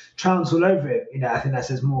trounce all over him. I think that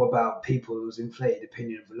says more about people's inflated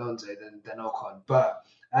opinion of Alonso than Ocon. But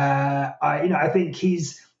I think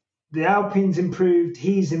the Alpine's improved.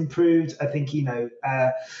 He's improved. I think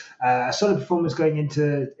a solid performance going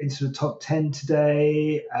into the top 10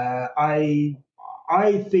 today.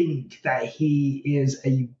 I think that he is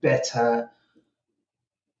a better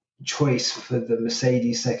choice for the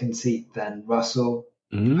Mercedes second seat than Russell,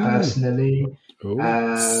 personally.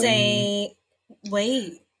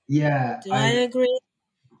 Yeah. Do I agree?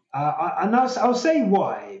 I'll say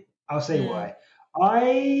why. Why.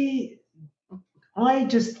 I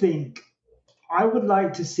just think I would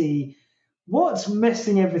like to see what's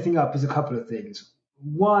messing everything up is a couple of things.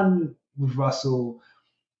 One, with Russell,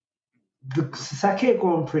 the Sakhir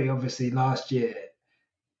Grand Prix, obviously, last year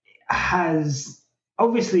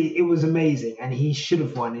obviously it was amazing and he should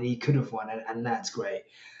have won and he could have won and that's great.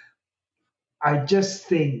 I just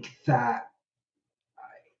think that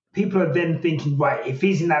people are then thinking, right, if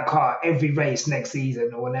he's in that car every race next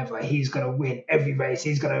season or whenever, he's going to win every race.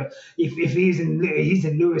 He's going to, if he's in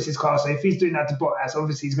Lewis's car, so if he's doing that to Bottas,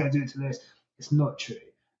 obviously he's going to do it to Lewis. It's not true.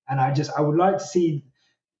 And I would like to see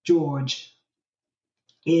George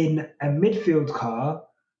in a midfield car.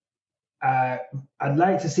 I'd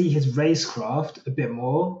like to see his racecraft a bit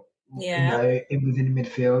more, within the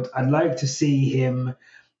midfield. I'd like to see him,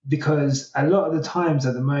 because a lot of the times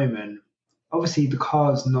at the moment, obviously the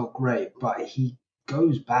car's not great, but he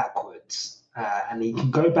goes backwards, and he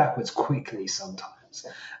can go backwards quickly sometimes.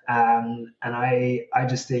 And I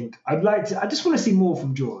just think I just want to see more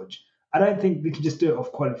from George. I don't think we can just do it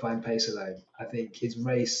off qualifying pace alone. I think his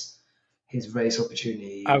race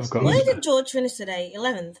opportunity. Where did George finish today?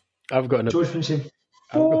 11th. I've got George finishing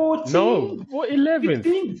 14th. No, what 11th?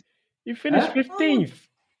 15th. You finished 15th.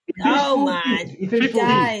 Oh man,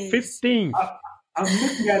 15th. I'm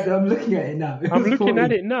looking at it now. I'm looking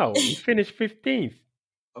at it now. He finished 15th.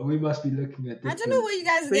 Oh, we must be looking at. I don't know where you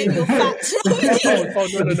guys are getting your facts. No.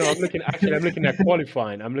 I'm looking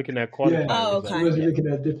at qualifying. Yeah. Oh, okay. I was looking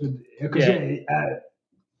at different.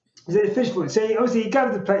 Is it fish point? So obviously he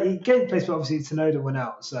gave the place, but obviously Tsunoda went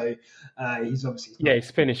out, so he's obviously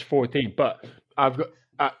he's finished 14th. But I've got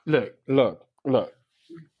look.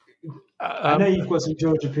 I know you've got some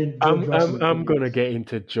George opinion. I'm gonna get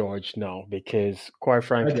into George now because, quite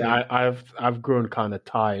frankly, I've grown kind of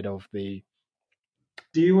tired of the.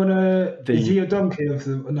 Do you want to? Is he your donkey of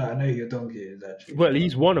the? No, I know who your donkey is actually. Well,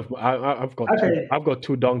 he's one of. I've got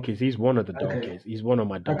 2 donkeys. He's one of the donkeys. Okay. He's one of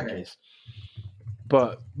my donkeys. Okay.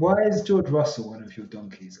 But why is George Russell one of your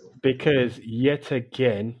donkeys? Because yet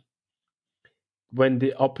again, when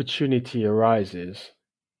the opportunity arises,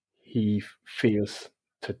 he feels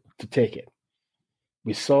to take it.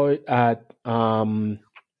 We saw it at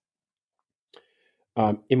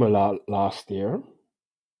Imola last year.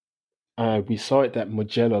 We saw it at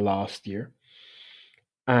Mugello last year.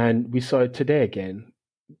 And we saw it today again.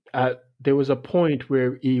 There was a point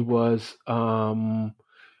where he was on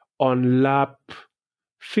lap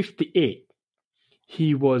 58.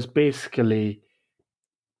 He was basically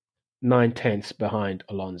 9/10 behind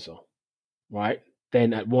Alonso, right?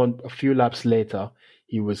 Then a few laps later,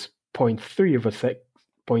 he was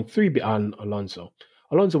 0.3 behind Alonso.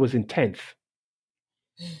 Alonso was in 10th.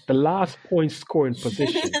 The last point scoring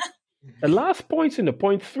position. The last points in the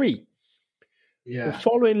 0.3. Yeah. The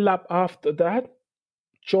following lap after that,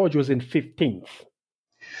 George was in 15th.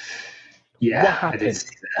 Yeah. What happened? I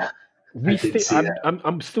did see that.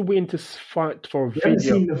 I'm still waiting to find for a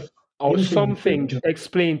video or something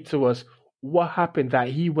explain to us what happened that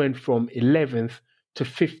he went from 11th to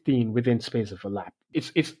 15 within space of a lap.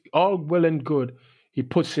 It's all well and good. He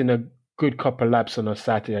puts in a good couple laps on a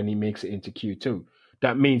Saturday and he makes it into Q2.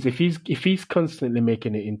 That means if he's constantly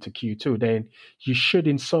making it into Q2, then you should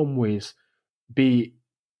in some ways be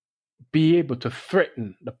able to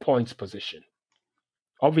threaten the points position.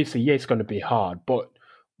 Obviously, yeah, it's going to be hard, but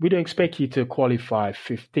we don't expect you to qualify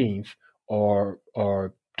 15th or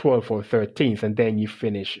 12th or 13th and then you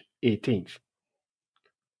finish 18th.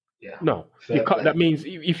 Yeah. No, that means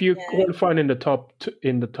if you're qualifying in the top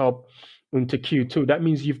into Q2, that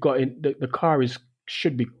means you've got the car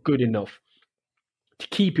should be good enough to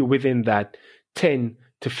keep you within that 10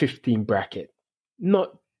 to 15 bracket,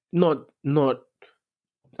 not in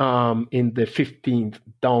the 15th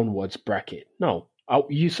downwards bracket. No,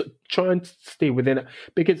 you try and stay within it,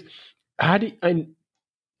 because and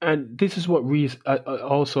this is what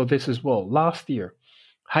also this as well. Last year,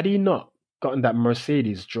 had he not gotten that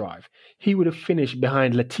Mercedes drive, he would have finished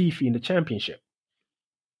behind Latifi in the championship,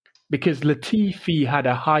 because Latifi had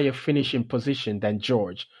a higher finishing position than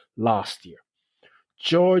George last year.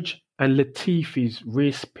 George and Latifi's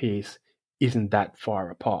race pace isn't that far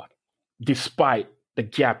apart, despite the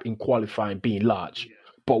gap in qualifying being large.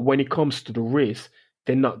 But when it comes to the race,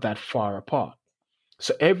 they're not that far apart.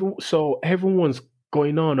 So everyone's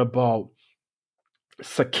going on about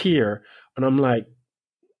Sakir, and I'm like,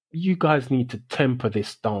 you guys need to temper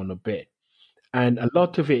this down a bit. And a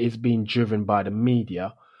lot of it is being driven by the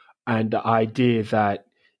media and the idea that,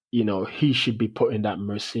 he should be put in that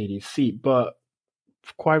Mercedes seat. But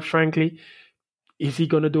quite frankly, is he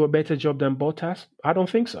going to do a better job than Bottas? I don't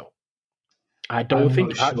think so. I don't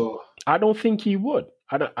think he would.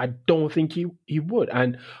 I don't think he would.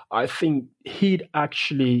 And I think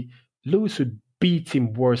Lewis would beat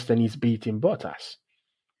him worse than he's beating Bottas.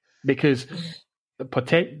 Because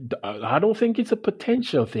I don't think it's a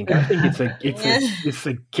potential thing. I think it's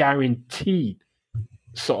a guaranteed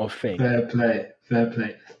sort of thing. Fair play.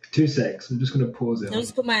 2 secs. I'm just going to pause it. I'll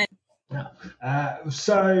just put my.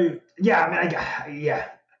 So yeah,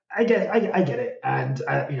 I get it, and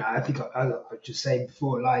I think I was just saying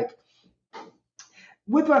before, like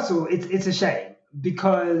with Russell, it's a shame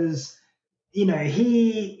because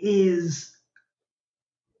he is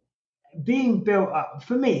being built up.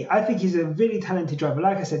 For me, I think he's a really talented driver.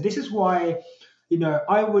 Like I said, this is why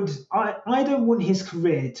I don't want his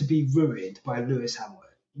career to be ruined by Lewis Hamilton,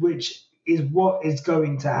 which is what is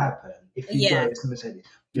going to happen if he goes to Mercedes.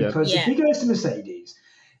 Because if he goes to Mercedes,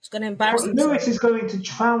 it's going to embarrass him. Lewis is going to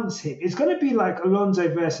trounce him. It's going to be like Alonso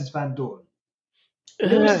versus Van Dorn.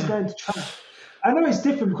 Lewis is going to trounce. I know it's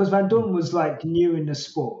different because Van Dorn was like new in the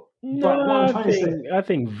sport. I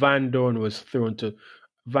think Van Dorn was thrown to.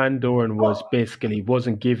 Van Dorn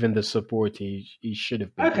wasn't given the support he should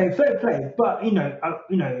have been. Okay, fair play. But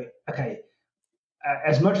okay.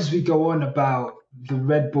 As much as we go on about the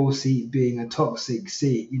Red Bull seat being a toxic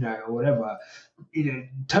seat, or whatever,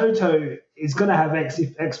 Toto is going to have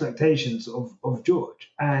expectations of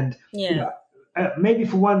George, and maybe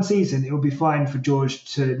for one season it will be fine for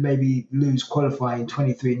George to maybe lose qualifying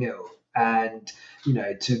 23-0 and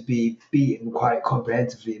to be beaten quite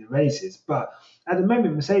comprehensively in the races. But at the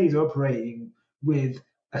moment, Mercedes are operating with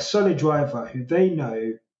a solid driver who they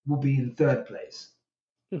know will be in third place.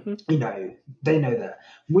 Mm-hmm. They know that.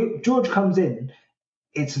 When George comes in,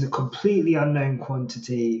 it's a completely unknown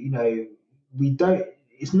quantity.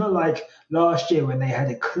 It's not like last year when they had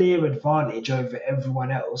a clear advantage over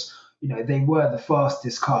everyone else. They were the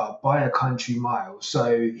fastest car by a country mile.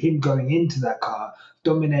 So him going into that car,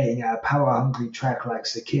 dominating at a power-hungry track like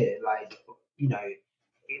Sakir,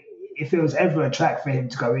 if there was ever a track for him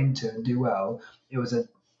to go into and do well, it was a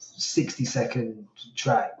 60-second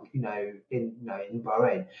track, in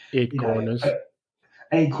Bahrain. 8 corners.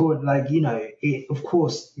 Of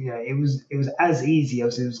course, it was as easy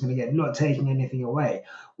as it was going to get, not taking anything away.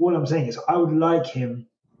 All I'm saying is I would like him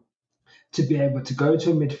to be able to go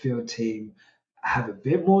to a midfield team, have a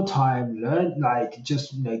bit more time, learn,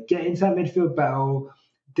 get into that midfield battle,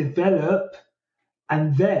 develop,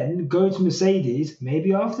 and then go to Mercedes,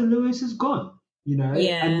 maybe after Lewis is gone,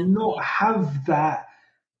 and not have that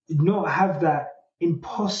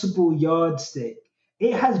impossible yardstick.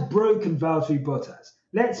 It has broken Valtteri Bottas.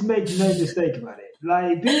 Let's make no mistake about it.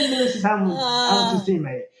 Like, being Lewis Hamilton's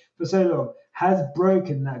teammate for so long has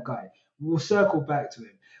broken that guy. We'll circle back to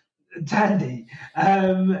him. Tandy,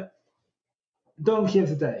 donkey of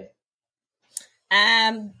the day.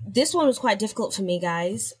 This one was quite difficult for me,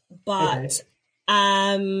 guys, but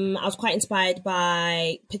I was quite inspired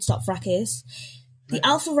by Pit Stop Fracas. The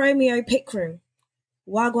Alfa Romeo pit crew.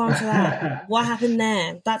 Wagwan for that. What happened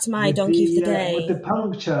there? That's my donkey of the day. With the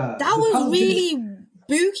puncture. That was really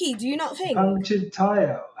spooky, do you not think? Punctured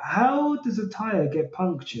tyre. How does a tyre get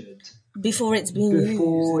punctured? Before it's been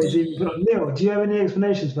used. It's even put on. Neil, do you have any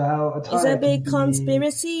explanations for how a tyre It's a big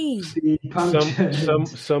conspiracy.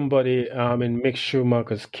 Somebody in Mick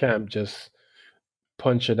Schumacher's camp just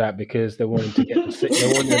punctured that because they wanted to get the seat.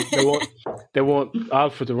 They want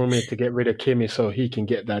Alfa Romeo to get rid of Kimi so he can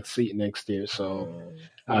get that seat next year. So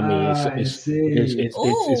I mean,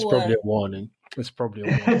 it's probably a warning. It's probably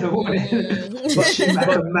a warning.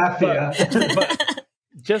 Schumacher mafia. But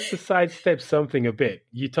just to sidestep something a bit,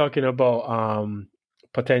 you're talking about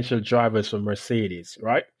potential drivers for Mercedes,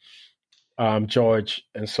 right? George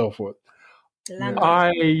and so forth.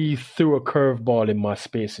 I threw a curveball in my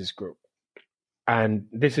Spaces group. And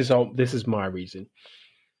this is my reason.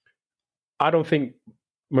 I don't think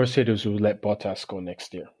Mercedes will let Bottas go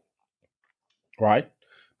next year, right?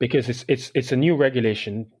 Because it's a new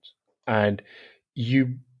regulation, and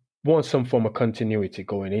you want some form of continuity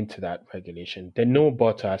going into that regulation. They know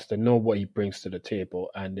Bottas, they know what he brings to the table,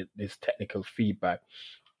 and his technical feedback,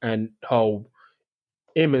 and how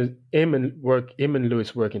him and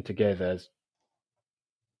Lewis working together has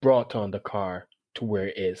brought on the car to where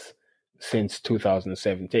it is since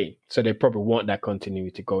 2017. So they probably want that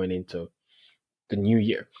continuity going into the new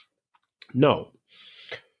year. No.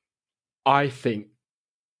 I think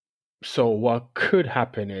so. What could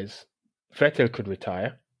happen is Vettel could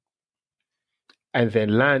retire, and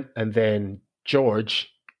then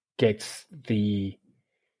George gets the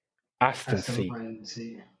Aston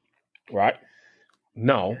seat. Right?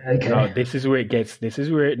 No, this is where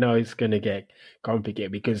it's gonna get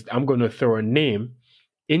complicated, because I'm gonna throw a name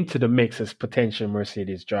into the mix as potential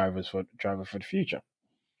Mercedes driver for the future.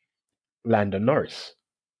 Lando Norris.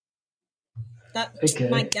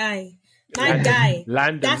 My guy.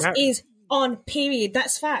 That is on period.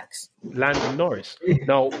 That's facts. Lando Norris.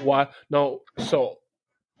 So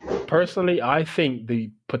personally, I think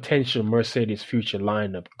the potential Mercedes future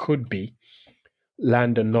lineup could be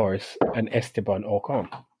Lando Norris and Esteban Ocon.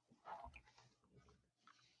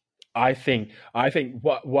 I think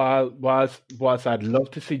whilst I'd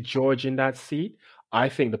love to see George in that seat, I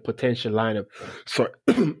think the potential lineup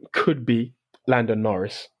could be Lando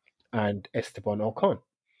Norris and Esteban Ocon.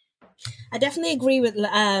 I definitely agree with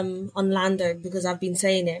on Lando, because I've been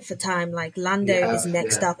saying it for time. Like, Lando is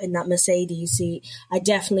next up in that Mercedes seat. I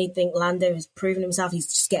definitely think Lando has proven himself. He's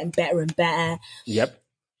just getting better and better. Yep.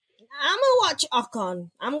 I'm gonna watch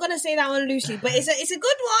Ocon. I'm gonna say that one loosely, but it's a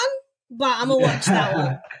good one. But I'm gonna watch that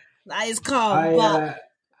one. That is calm,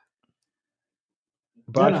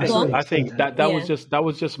 but I think that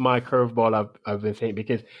was just my curveball I've been thinking,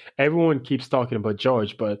 because everyone keeps talking about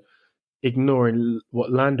George, but ignoring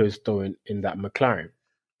what Lando is doing in that McLaren,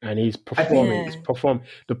 and he's performing.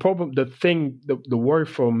 The worry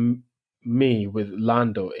for me with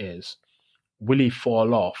Lando is, will he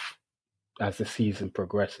fall off as the season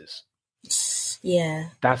progresses? Yeah,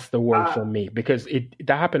 that's the worry for me, because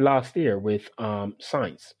that happened last year with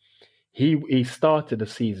Sainz. He started the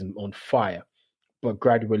season on fire, but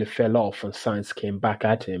gradually fell off, and Sainz came back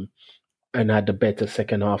at him and had the better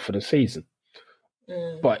second half of the season.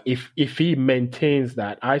 But if he maintains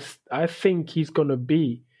that, I think he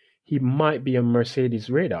might be on Mercedes'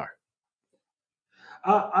 radar.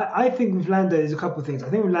 I think with Lando, there's a couple of things. I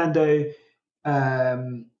think with Lando,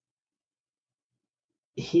 I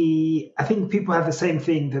think people have the same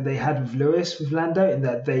thing that they had with Lewis with Lando, in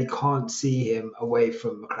that they can't see him away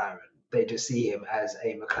from McLaren. They just see him as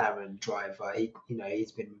a McLaren driver.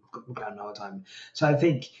 He's been McLaren the whole time. So I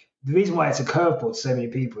think the reason why it's a curveball to so many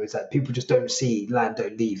people is that people just don't see Lando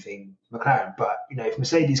leaving McLaren. But if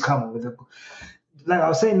Mercedes come with like I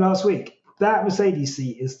was saying last week, that Mercedes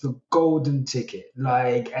seat is the golden ticket.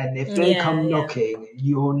 And if they come knocking,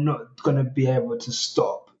 you're not going to be able to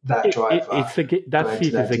stop that driver. That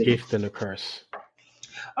seat is a gift and a curse.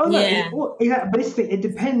 Oh no! But it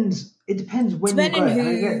depends. It depends when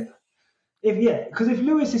you go. Because if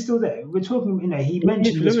Lewis is still there, we're talking. He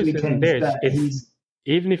mentioned this weekend that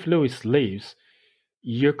even if Lewis leaves,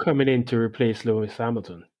 you're coming in to replace Lewis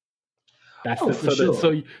Hamilton. That's sure.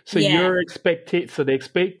 So your the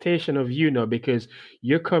expectation of because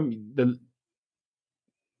you're coming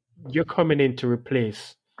in to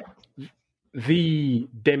replace the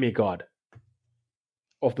demigod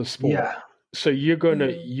of the sport. Yeah. So you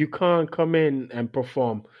can't come in and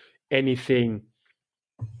perform anything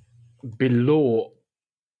below,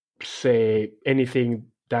 say, anything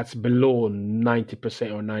that's below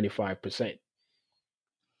 90% or 95%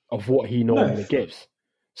 of what he normally gives.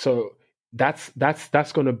 So that's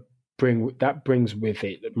going to brings with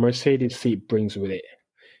it. Mercedes seat brings with it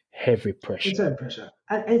heavy pressure. It's heavy pressure,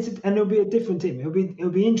 and it'll be a different team. It'll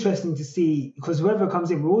be interesting to see, because whoever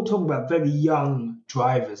comes in, we're all talking about very young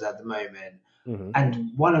drivers at the moment,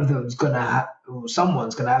 and one of them's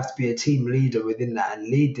someone's gonna have to be a team leader within that and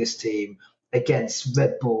lead this team against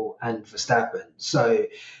Red Bull and Verstappen. So,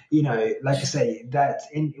 like I say, that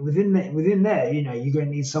within there, you're going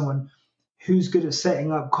to need someone who's good at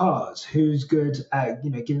setting up cars, who's good at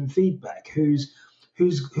giving feedback, who's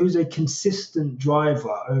a consistent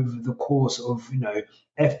driver over the course of FP1,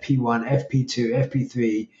 FP2,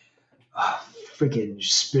 FP3, freaking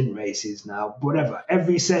sprint races now, whatever.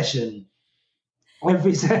 Every session that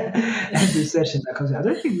comes in. I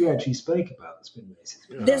don't think we actually spoke about the sprint races.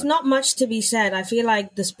 There's not much to be said. I feel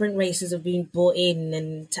like the sprint races have been brought in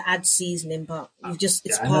and to add seasoning, but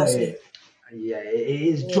it's parsley. Yeah, it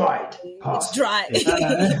is dried. It's dry.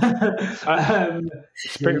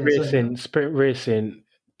 Sprint racing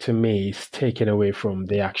to me is taken away from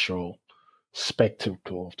the actual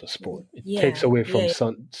spectacle of the sport. It takes away from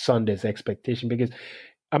Sunday's expectation, because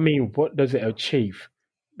what does it achieve?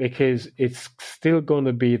 Because it's still going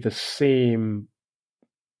to be the same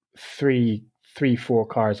 3-4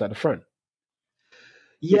 cars at the front.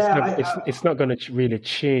 Yeah, it's not going to really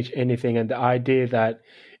change anything. And the idea that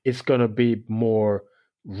it's going to be more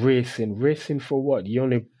racing for what?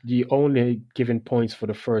 You only giving points for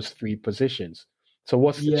the first 3 positions. So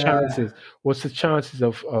what's the chances? What's the chances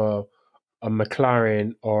of a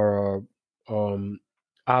McLaren or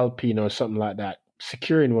Alpine or something like that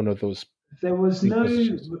securing one of those? There's no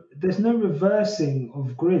reversing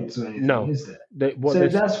of grids or anything, is there?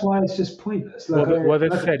 That's why it's just pointless. What they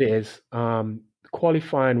said is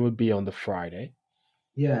qualifying will be on the Friday.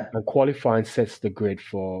 Yeah. And qualifying sets the grid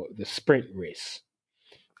for the sprint race.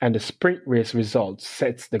 And the sprint race result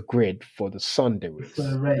sets the grid for the Sunday race. For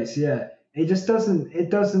the race, yeah. It just doesn't,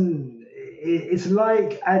 it's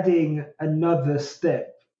like adding another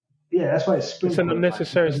step. Yeah, that's why it's sprint. It's an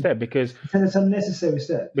unnecessary step because it's an unnecessary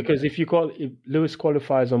step. Because if Lewis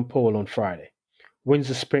qualifies on pole on Friday, wins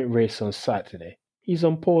the sprint race on Saturday, he's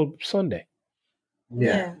on pole Sunday.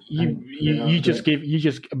 Yeah. You just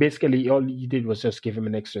basically all you did was just give him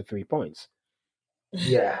an extra 3 points.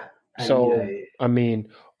 Yeah. So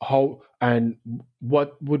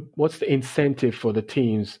what's the incentive for the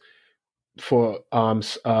teams for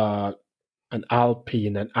an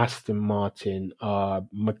Alpine, an Aston Martin,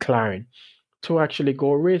 McLaren to actually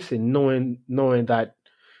go racing, knowing that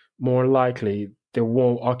more likely they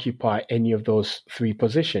won't occupy any of those 3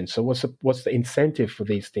 positions. So what's the incentive for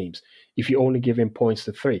these teams if you're only giving points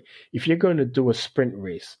to 3? If you're going to do a sprint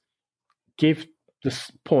race, give the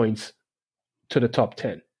points to the top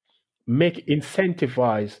 10.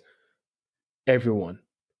 Incentivize everyone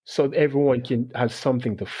so everyone can have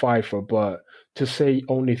something to fight for. But to say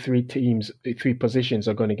only 3 positions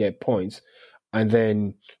are going to get points, and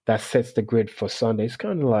then that sets the grid for Sunday, it's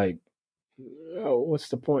kind of like, what's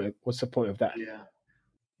the point? What's the point of that? Yeah.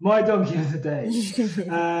 My donkey of the day.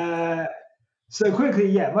 So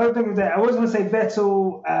quickly, my donkey of the day. I was going to say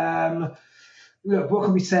Vettel. Look, what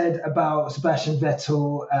can be said about Sebastian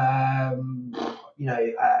Vettel?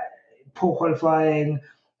 Poor qualifying.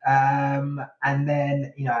 And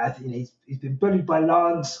then, I think he's been bullied by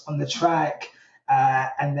Lance on the track.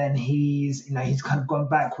 And then he's kind of gone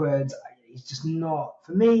backwards. He's just not,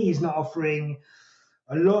 for me, he's not offering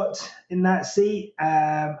a lot in that seat.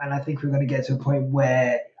 And I think we're going to get to a point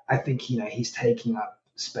where I think, he's taking up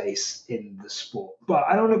space in the sport. But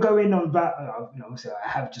I don't want to go in on that. Obviously I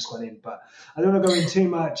have just gone in, but I don't want to go in too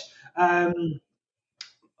much. But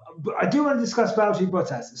I do want to discuss Valtteri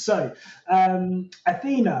Bottas. So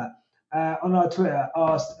Athena on our Twitter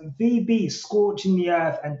asked, VB scorching the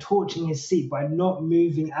earth and torching his seat by not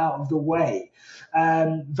moving out of the way.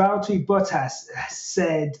 Valtteri Bottas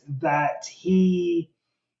said that he,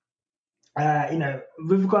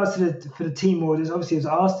 with regards to the team orders, obviously he was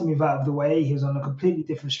asked to move out of the way. He was on a completely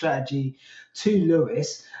different strategy to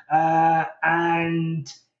Lewis.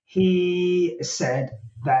 And he said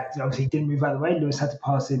that obviously he didn't move out of the way. Lewis had to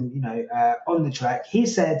pass him, on the track. He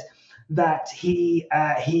said that he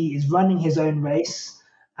is running his own race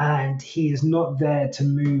and he is not there to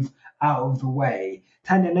move out of the way.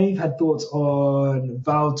 Tanya, I know you've had thoughts on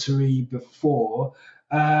Valtteri before.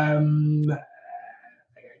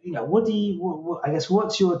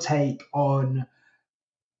 What's your take on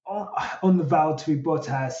the Valtteri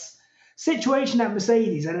Bottas situation at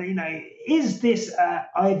Mercedes? And is this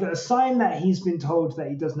either a sign that he's been told that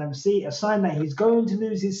he doesn't have a seat, a sign that he's going to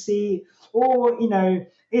lose his seat, or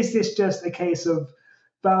is this just a case of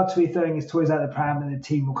Valtteri throwing his toys out the pram and the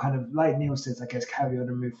team will kind of, like Neil says, I guess, carry on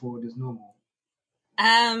and move forward as normal?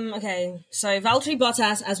 Okay, so Valtteri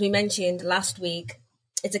Bottas, as we mentioned last week,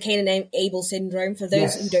 it's a Cain and Abel syndrome. For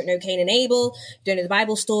those who don't know Cain and Abel, don't know the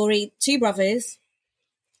Bible story, two brothers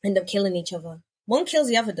end up killing each other. One kills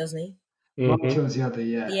the other, doesn't he? Mm-hmm. One kills the other,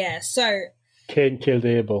 yeah. Yeah, so... Cain killed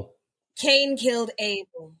Abel. Cain killed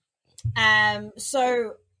Abel.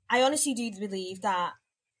 So I honestly do believe that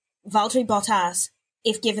Valtteri Bottas,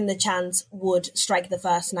 if given the chance, would strike the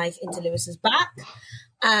first knife into Lewis's back.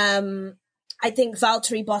 I think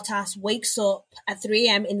Valtteri Bottas wakes up at 3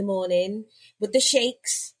 a.m. in the morning with the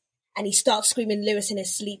shakes and he starts screaming Lewis in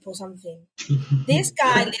his sleep or something. This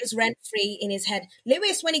guy lives rent-free in his head.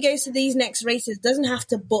 Lewis, when he goes to these next races, doesn't have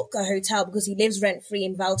to book a hotel because he lives rent-free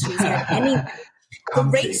in Valtteri's head anyway. The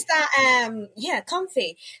race that,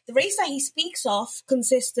 comfy. The race that he speaks of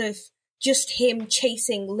consists of just him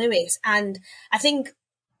chasing Lewis. And I think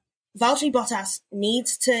Valtteri Bottas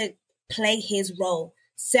needs to play his role.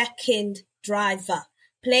 Second driver.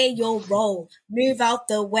 Play your role. Move out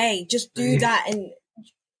the way. Just do that. And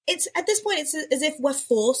it's at this point, it's as if we're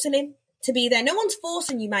forcing him to be there. No one's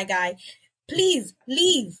forcing you, my guy. Please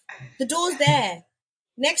leave. The door's there.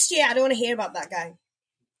 Next year, I don't want to hear about that guy.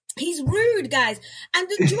 He's rude, guys. And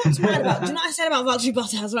do you know what's mad about? Do you know what I said about Valtteri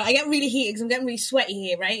Bottas? Right, I get really heated because I'm getting really sweaty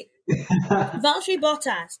here, right? Valtteri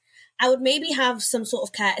Bottas, I would maybe have some sort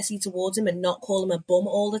of courtesy towards him and not call him a bum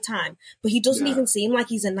all the time. But he doesn't even seem like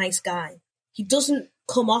he's a nice guy. He doesn't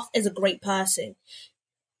come off as a great person.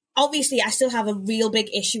 Obviously, I still have a real big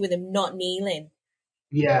issue with him not kneeling.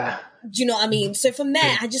 Yeah. Do you know what I mean? So from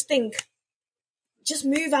there, I just think, just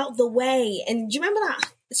move out the way. And do you remember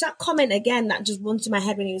that? It's that comment again that just runs to my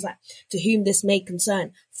head when he was like, to whom this may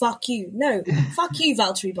concern. Fuck you. No, fuck you,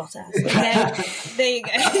 Valtteri Bottas. Okay? There you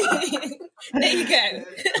go. There you go.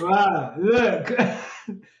 Wow, look.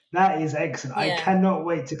 That is excellent. Yeah. I cannot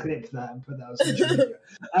wait to clip that and put that on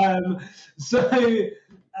social media.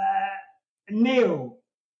 Neil,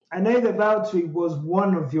 I know that Valtteri was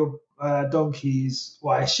one of your donkeys.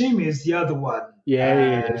 Well, I assume he is the other one.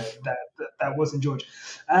 Yeah, he is. That wasn't George.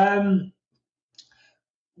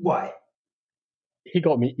 Why? He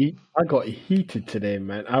got me. I got heated today,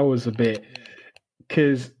 man. I was a bit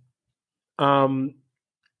because the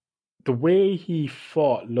way he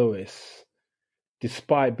fought Lewis,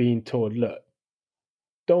 despite being told, "Look,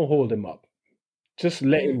 don't hold him up, just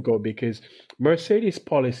let him go," because Mercedes'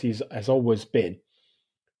 policies has always been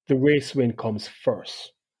the race win comes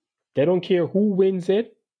first. They don't care who wins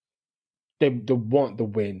it; they want the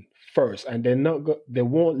win first, and they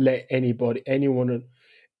won't let any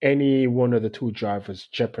one of the two drivers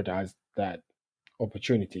jeopardize that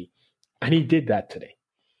opportunity. And he did that today.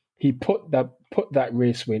 He put that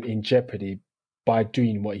race win in jeopardy by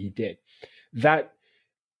doing what he did.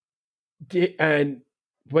 And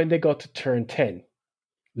when they got to turn 10,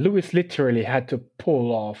 Lewis literally had to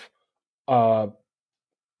pull off a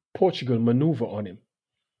Portugal maneuver on him.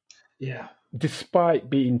 Yeah. Despite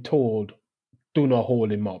being told, do not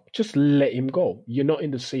hold him up. Just let him go. You're not in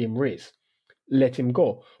the same race. Let him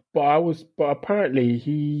go. But apparently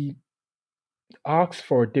he asked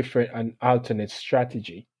for a different and alternate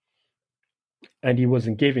strategy, and he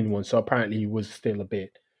wasn't given one. So apparently he was still a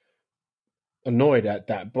bit annoyed at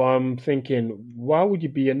that. But I'm thinking, why would you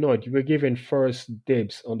be annoyed? You were given first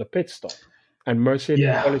dibs on the pit stop, and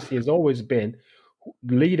Mercedes policy has always been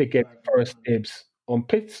leader gets first dibs on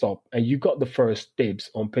pit stop, and you got the first dibs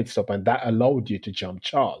on pit stop, and that allowed you to jump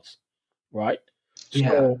Charles, right?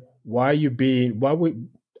 So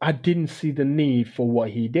I didn't see the need for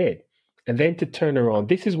what he did. And then to turn around,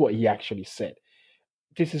 this is what he actually said.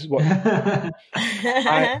 This is what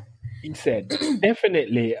he said.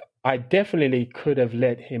 I definitely could have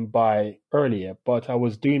let him by earlier, but I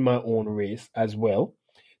was doing my own race as well.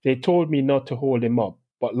 They told me not to hold him up,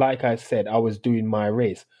 but like I said, I was doing my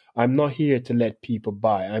race. I'm not here to let people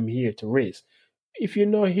by. I'm here to race. If you're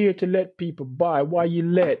not here to let people by, why you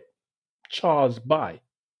let Charles by?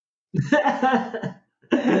 You know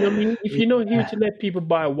what I mean? If you're not here to let people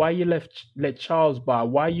by, why you let Charles by?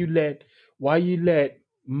 Why you let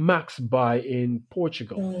Max by in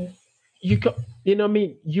Portugal? You know what I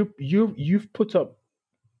mean? You've put up.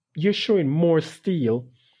 You're showing more steel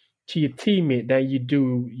to your teammate than you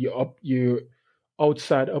do your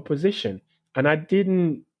outside opposition. And I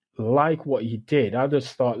didn't like what he did. I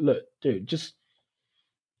just thought, look, dude, just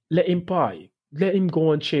let him buy. Let him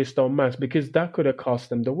go and chase down Max, because that could have cost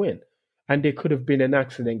them the win. And there could have been an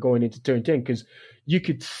accident going into turn 10, because you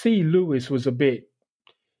could see Lewis was a bit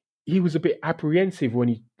apprehensive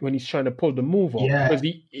when he's trying to pull the move off, because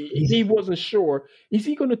he wasn't sure, is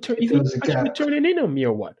he actually turning in on me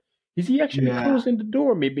or what? Is he actually closing the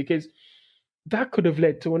door on me? Because that could have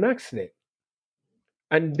led to an accident.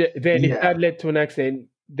 And then if that led to an accident,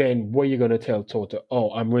 then what are you going to tell Toto?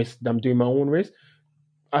 Oh, I'm doing my own race.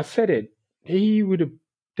 I said it. They would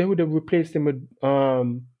have replaced him with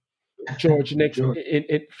George next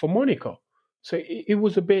for Monaco. So it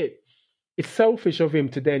was a bit. It's selfish of him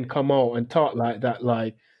to then come out and talk like that.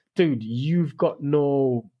 Like, dude, you've got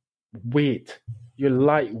no weight. You're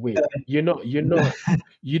lightweight. You're not.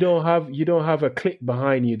 You don't have a click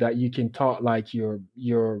behind you that you can talk like you're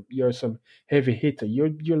some heavy hitter.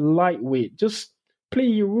 You're lightweight. Just play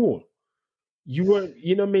your role. You weren't.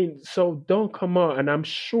 You know what I mean? So don't come out. And I'm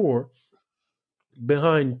sure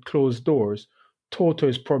behind closed doors, Toto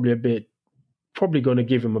is probably going to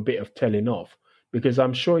give him a bit of telling off, because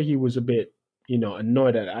I'm sure he was a bit,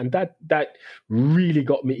 annoyed at it. And that really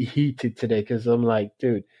got me heated today, because I'm like,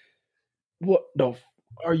 dude, what the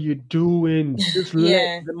are you doing? Just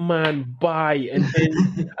let the man buy. And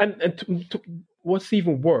then, and what's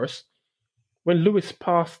even worse, when Lewis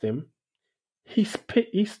passed him, he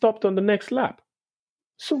stopped on the next lap.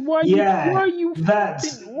 So why are you going to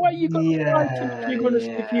fight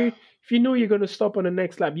if you know you're going to stop on the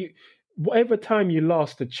next lap? Whatever time you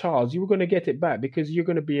lost to Charles, you were going to get it back, because you're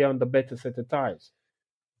going to be on the better set of tires.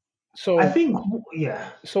 So I think,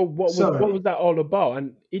 So what was that all about?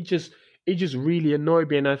 And it just really annoyed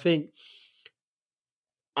me. And I think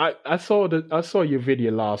I saw your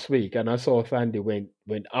video last week, and I saw Thandi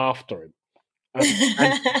went after him. And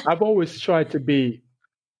I've always tried to be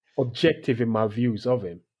objective in my views of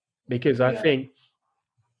him, because I think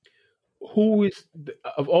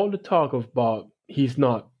of all the talk about he's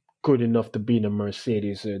not good enough to be in a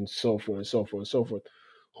Mercedes and so forth and so forth and so forth,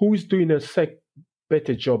 who's doing a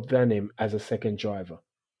better job than him as a second driver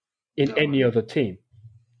in any other team?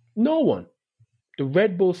 No one. The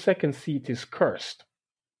Red Bull second seat is cursed.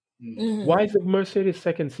 Mm-hmm. Why is the Mercedes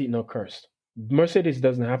second seat not cursed? Mercedes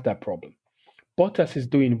doesn't have that problem. Bottas is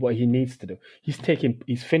doing what he needs to do.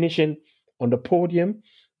 He's finishing on the podium.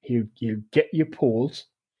 He'll get you poles,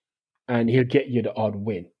 and he'll get you the odd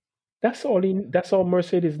win. That's all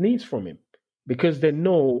Mercedes needs from him, because they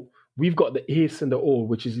know we've got the ace in the hole,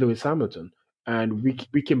 which is Lewis Hamilton, and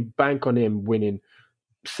we can bank on him winning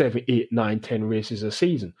 7, 8, 9, 10 races a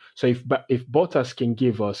season. So if Bottas can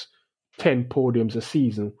give us 10 podiums a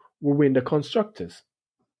season, we'll win the constructors.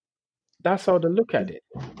 That's how they look at it.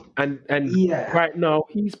 And right now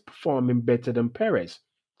he's performing better than Perez.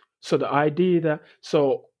 So the idea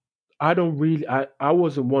I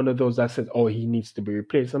wasn't one of those that said, oh, he needs to be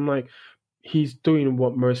replaced. I'm like, he's doing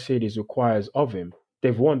what Mercedes requires of him.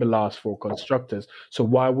 They've won the last 4 constructors. So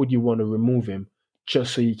why would you want to remove him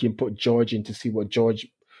just so you can put George in to see what George,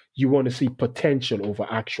 you want to see potential over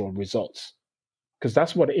actual results? Because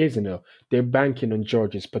that's what it is, They're banking on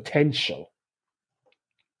George's potential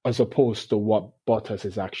as opposed to what Bottas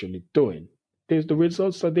is actually doing. The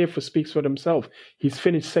results are there speaks for themselves. He's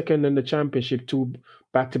finished second in the championship 2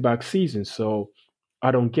 back-to-back seasons, so I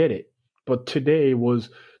don't get it. But today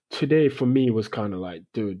for me was kind of like,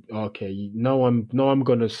 dude, okay, now I'm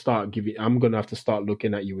gonna I'm gonna have to start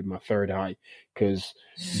looking at you with my third eye, because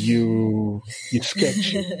you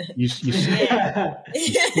sketch. You sketchy.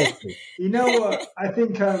 You know what? I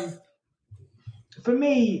think for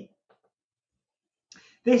me,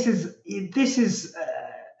 this is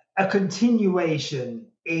a continuation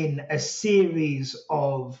in a series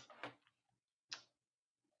of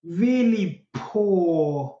really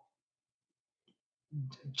poor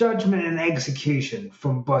judgment and execution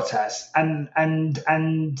from Bottas, and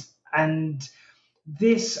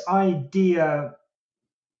this idea.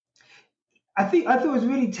 I thought it was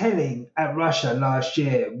really telling at Russia last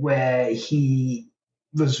year, where he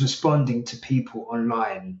was responding to people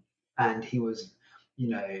online, and he was,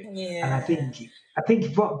 and I think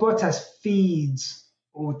Bottas feeds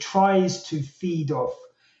or tries to feed off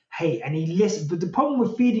hate, and he listens. But the problem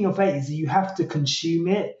with feeding off hate is that you have to consume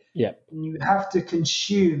it. Yeah. And you have to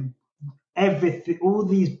consume everything, all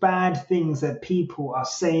these bad things that people are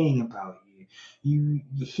saying about you.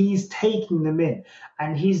 He's taking them in,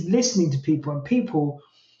 and he's listening to people, and people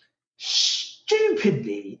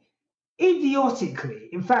stupidly, idiotically.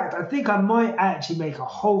 In fact, I think I might actually make a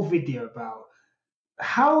whole video about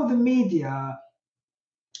how the media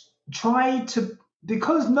try to,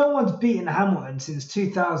 because no one's beaten Hamilton since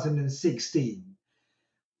 2016,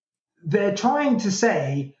 they're trying to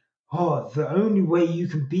say, oh, the only way you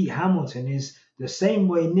can beat Hamilton is the same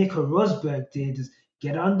way Nico Rosberg did, is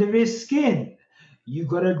get under his skin. You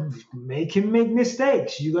got to make him make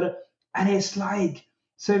mistakes. You got to, and it's like,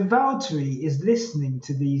 so Valtteri is listening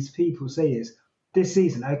to these people say this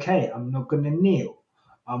season, okay, I'm not going to kneel.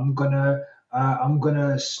 I'm not going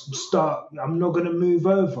to move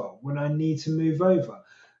over when I need to move over.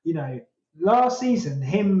 You know, last season,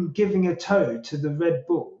 him giving a toe to the Red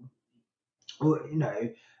Bull, you know,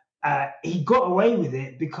 he got away with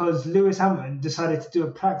it because Lewis Hamilton decided to do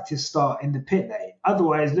a practice start in the pit lane.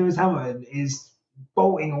 Otherwise, Lewis Hamilton is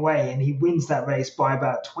bolting away and he wins that race by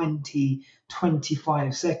about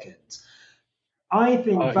 20-25 seconds. I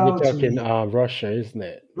think Valtteri, you're talking Russia, isn't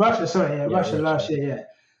it? Russia, sorry, yeah, Russia last year, yeah.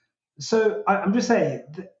 So I'm just saying,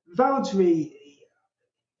 Valtteri,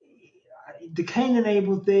 the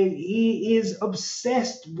Kane-enabled thing, he is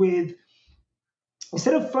obsessed with,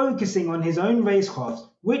 instead of focusing on his own racecraft,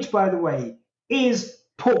 which, by the way, is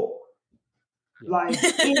poor. Like,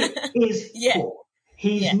 it is poor.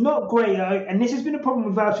 He's not great, and this has been a problem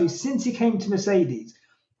with Valtteri since he came to Mercedes.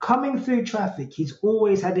 Coming through traffic, he's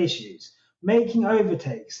always had issues. Making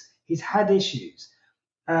overtakes, he's had issues.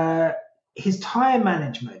 His tyre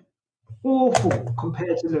management, awful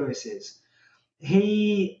compared to Lewis's.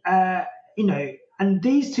 He, you know, and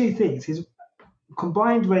these two things, his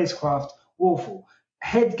combined racecraft, awful.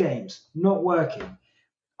 Head games, not working.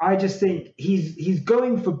 I just think he's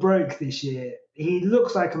going for broke this year. He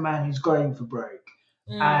looks like a man who's going for broke.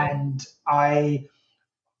 And I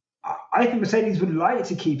think Mercedes would like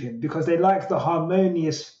to keep him because they like the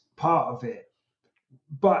harmonious part of it.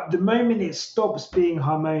 But the moment it stops being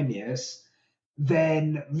harmonious,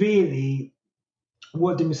 then really,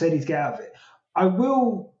 what do Mercedes get out of it?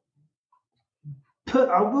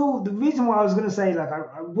 The reason why I was going to say, like,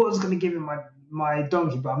 I was going to give him my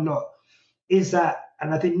donkey, but I'm not, is that,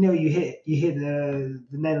 and I think, Neil, you hit the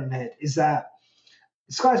nail on the head, is that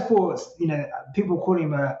Sky Sports, you know, people call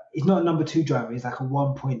him he's not a number 2 driver, he's like a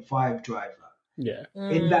 1.5 driver. Yeah.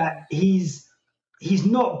 In that he's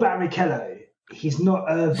not Barrichello, he's not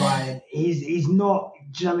Irvine, he's not,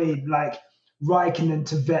 do you know what I mean, like Raikkonen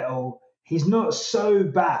to Vettel. He's not so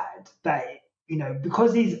bad that, you know,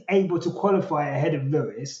 because he's able to qualify ahead of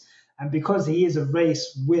Lewis and because he is a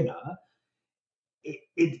race winner,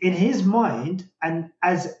 in his mind, and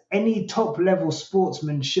as any top-level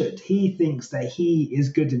sportsman should, he thinks that he is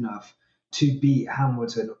good enough to beat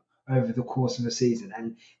Hamilton over the course of a season.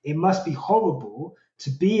 And it must be horrible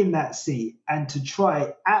to be in that seat and to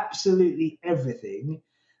try absolutely everything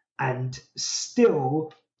and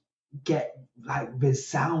still get, like,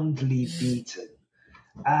 resoundly beaten.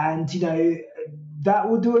 And, you know, that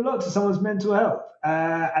will do a lot to someone's mental health.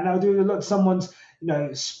 And that will do a lot to someone's, you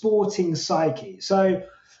know, sporting psyche. So,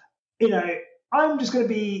 you know, I'm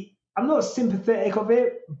not sympathetic of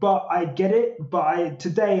it, but I get it. But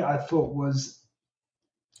today I thought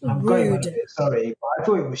I'm going on a bit, sorry, but I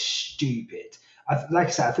thought it was stupid. Like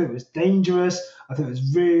I said, I thought it was dangerous. I thought it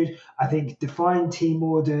was rude. I think defying team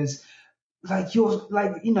orders,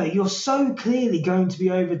 you're so clearly going to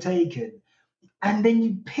be overtaken, and then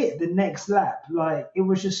you pit the next lap. Like, it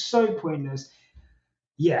was just so pointless.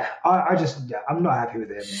 Yeah, I'm not happy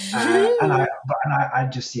with him,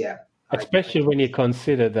 Especially when you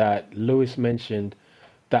consider that Lewis mentioned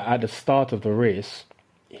that at the start of the race,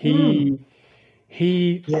 he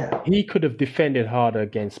could have defended harder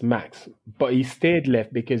against Max, but he stayed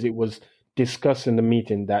left because it was discussed in the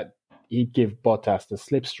meeting that he'd give Bottas the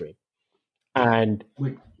slipstream, and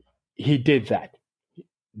he did that.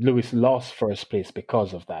 Lewis lost first place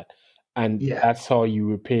because of that, and that's how you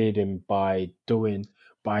repaid him by doing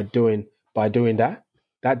that.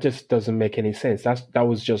 That just doesn't make any sense. That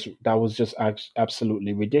was just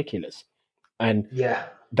absolutely ridiculous, and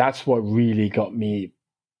that's what really got me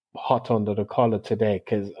hot under the collar today,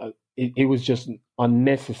 because it was just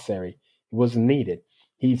unnecessary. It wasn't needed.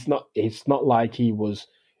 It's not like he was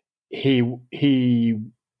in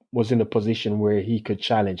a position where he could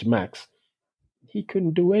challenge Max. He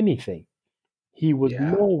couldn't do anything. He was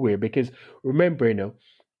nowhere, because remember, you know,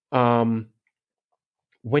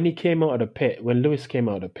 when Lewis came out of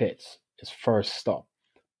the pits, his first stop,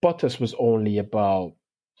 Bottas was only about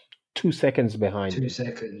 2 seconds behind him. 2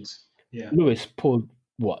 seconds. Yeah. Lewis pulled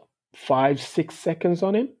 5-6 seconds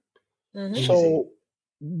on him. Mm-hmm. So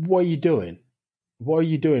what are you doing?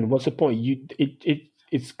 What's the point?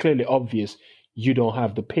 It's clearly obvious you don't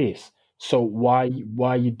have the pace. So why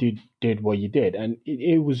you did what you did? And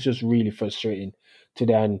it was just really frustrating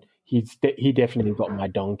today. And he definitely got my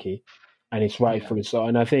donkey, and it's rightfully so.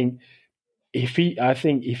 And I think if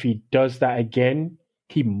he does that again,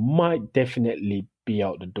 he might definitely be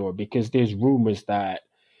out the door, because there's rumors that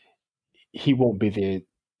he won't be there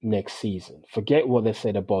next season. Forget what they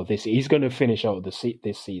said about this. He's going to finish out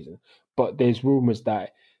this season, but there's rumors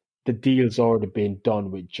that the deal's already been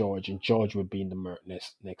done with George, and George would be in the Merc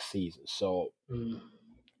next season. So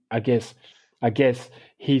I guess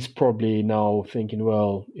he's probably now thinking,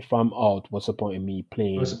 well, if I'm out, what's the point of me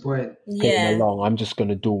playing? What's the point? Playing along. I'm just going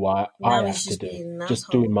to do what I have to do,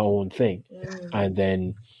 just doing my own thing, and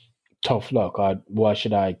then tough luck. Why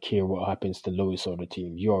should I care what happens to Lewis or the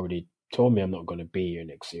team? You already told me I'm not going to be here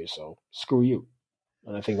next year, so screw you.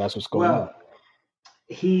 And I think that's what's going on.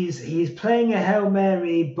 He's playing a Hail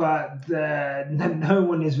Mary, but no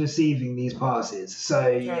one is receiving these passes. So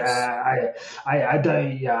I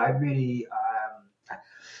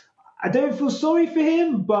don't feel sorry for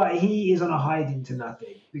him, but he is on a hiding to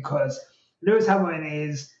nothing, because Lewis Hamilton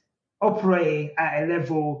is operating at a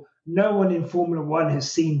level no one in Formula One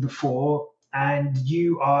has seen before, and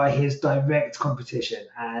you are his direct competition,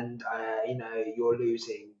 and you're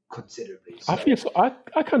losing considerably. So.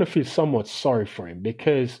 I kind of feel somewhat sorry for him,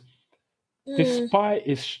 because despite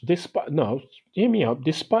his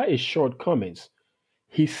shortcomings,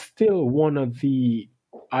 he's still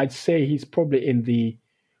I'd say he's probably in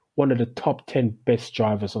one of the top 10 best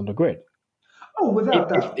drivers on the grid. Oh, without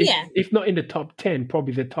doubt. If not in the top 10,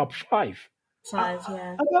 probably the top 5.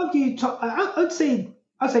 Yeah. I'd say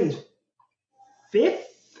he's 5th.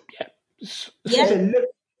 Yeah.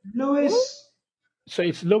 Lewis. So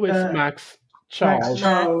it's Lewis, Max, Charles.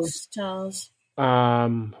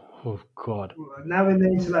 Oh God. Now we're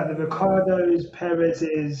into like the Ricardos,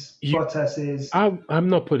 Perez's, Bottas's. I'm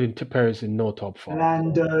not putting Perez in no top 5.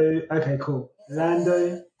 Lando. Okay, cool.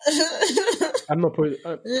 Lando. I'm not putting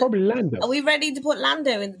probably Lando. Are we ready to put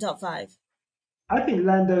Lando in the top 5? I think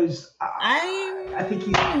Lando's. I think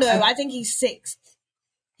he's 6th.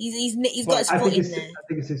 He's got his foot in there. I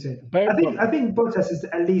think it's 6th. I think Bottas is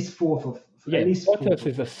at least 4th.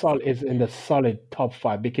 Bottas is in the solid top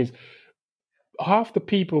 5, because half the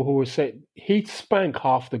people who say he'd spank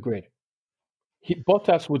half the grid.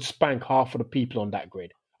 Bottas would spank half of the people on that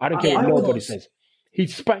grid. I don't care what nobody says. He'd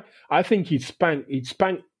spank. I think he'd spank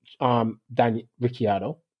Danny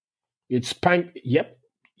Ricciardo. He'd spank. Yep.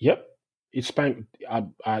 He'd spank. I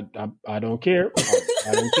don't care.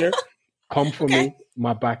 I don't care. Come for me.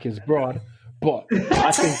 My back is broad. But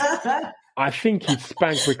I think he'd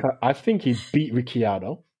spank. I think he'd beat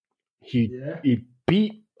Ricciardo. He'd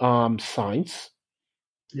beat Sainz.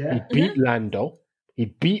 Yeah. He'd beat Lando.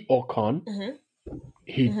 He'd beat Ocon.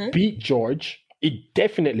 He'd beat George. He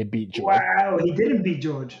definitely beat George. Wow, he didn't beat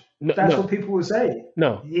George. That's what people will say.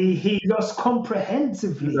 No. He lost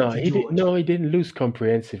comprehensively to George. He didn't lose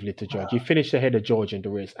comprehensively to George. He finished ahead of George in the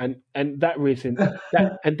race. And that race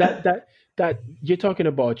that you're talking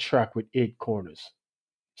about a track with 8 corners.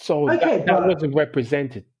 So that wasn't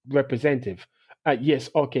representative. Yes,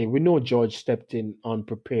 okay, we know George stepped in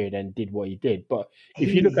unprepared and did what he did. But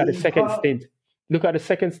if you look at the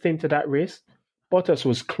second stint of that race, Bottas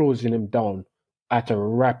was closing him down at a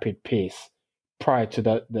rapid pace prior to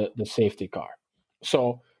the safety car.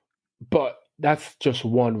 So, but that's just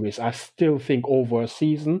one race. I still think over a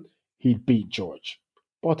season, he'd beat George.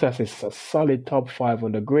 Bottas is a solid top 5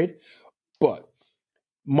 on the grid, but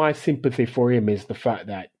my sympathy for him is the fact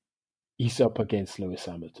that he's up against Lewis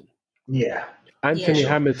Hamilton. Yeah. Anthony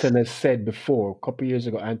Hamilton has said before, a couple of years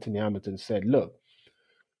ago, Anthony Hamilton said, look,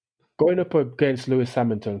 going up against Lewis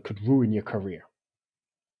Hamilton could ruin your career,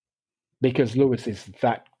 because Lewis is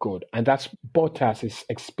that good. And that's Bottas is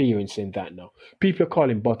experiencing that now. People are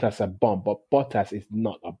calling Bottas a bum, but Bottas is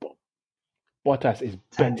not a bum. Bottas is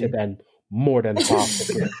better than more than half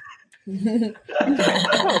the grid.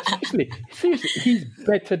 Seriously, he's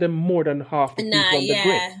better than more than half the people on the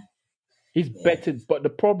grid. He's better, but the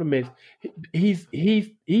problem is he's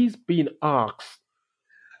been asked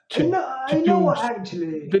to do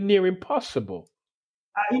the near impossible.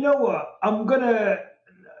 You know what? I'm gonna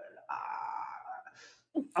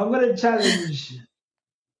challenge.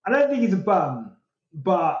 I don't think he's a bum,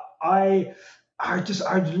 but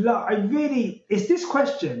it's this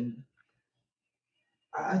question.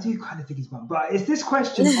 I do kind of think he's a bum, but it's this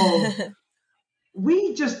question of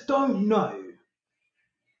we just don't know.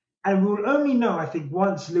 And we'll only know, I think,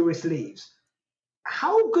 once Lewis leaves.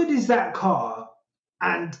 How good is that car,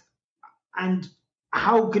 and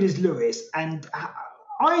how good is Lewis, and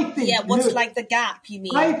I think. Yeah, what's Lewis, like the gap? You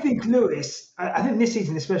mean? I think Lewis. I think this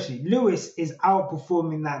season especially, Lewis is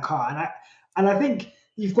outperforming that car, and I think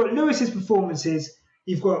you've got Lewis's performances,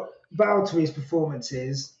 you've got Valtteri's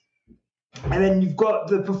performances, and then you've got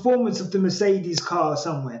the performance of the Mercedes car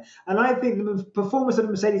somewhere. And I think the performance of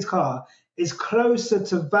the Mercedes car is closer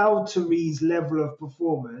to Valtteri's level of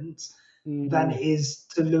performance than it is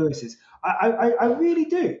to Lewis's. I really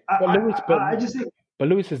do. I just think. But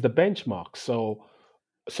Lewis is the benchmark, so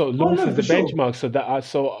Lewis is the benchmark. Sure.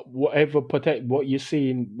 So whatever what you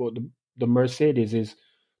see in what the Mercedes is,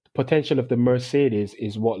 the potential of the Mercedes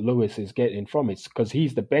is what Lewis is getting from it, because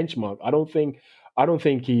he's the benchmark. I don't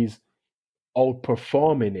think he's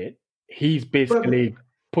outperforming it. He's basically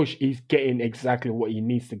he's getting exactly what he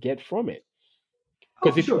needs to get from it.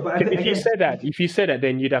 Because if you said that,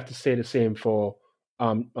 then you'd have to say the same for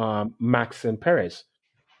Max and Perez.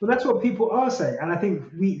 Well, that's what people are saying, and I think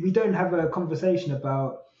we don't have a conversation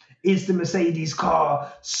about, is the Mercedes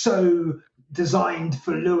car so designed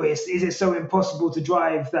for Lewis? Is it so impossible to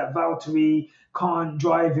drive that Valtteri can't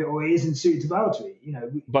drive it, or it isn't suited to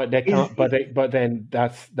Valtteri? But they can't. But then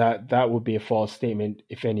that would be a false statement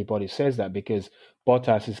if anybody says that, because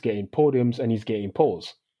Bottas is getting podiums and he's getting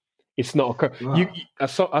poles. It's not a. Wow.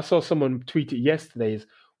 I saw someone tweet it yesterday. Is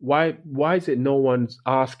why is it no one's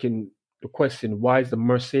asking the question, why is the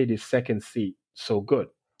Mercedes second seat so good?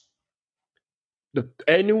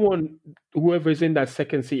 Whoever is in that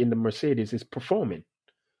second seat in the Mercedes is performing,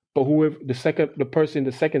 but the person in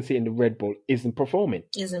the second seat in the Red Bull isn't performing.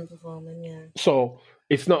 Yeah. So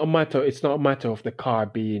it's not a matter of the car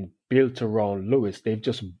being built around Lewis. They've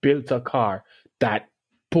just built a car that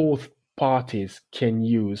both parties can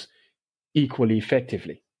use equally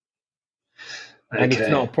effectively. Okay. And it's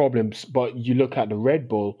not a problem. But you look at the Red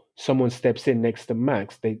Bull, someone steps in next to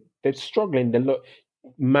Max, they're struggling.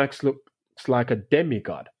 Max looks like a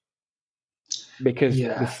demigod, because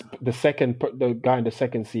the guy in the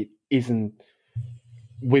second seat isn't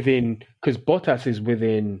within, because Bottas is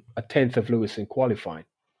within a tenth of Lewis in qualifying.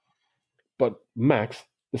 But Max,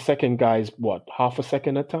 the second guy, is what, half a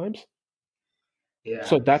second at times? Yeah.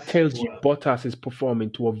 So that tells you Bottas is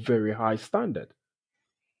performing to a very high standard.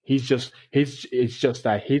 It's just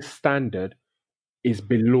that his standard is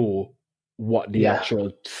below what the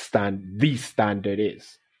actual standard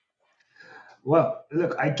is. Well,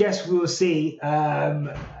 look, I guess we'll see.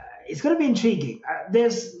 It's going to be intriguing.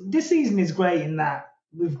 This season is great in that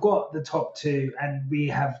we've got the top two, and we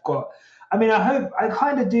have got. I mean, I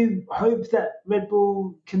kind of do hope that Red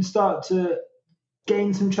Bull can start to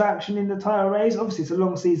gain some traction in the title race. Obviously, it's a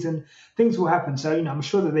long season; things will happen. So, I'm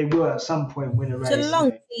sure that they will at some point win a race. It's a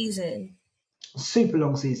long season. Super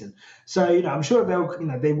long season. So, I'm sure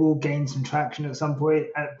they will gain some traction at some point,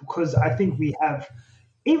 because I think we have.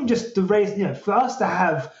 Even just the race, for us to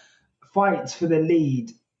have fights for the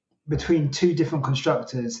lead between two different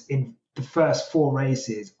constructors in the first four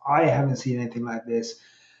races, I haven't seen anything like this,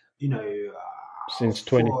 since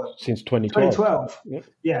 2012. 2012.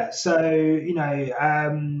 Yeah. So,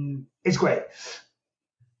 it's great.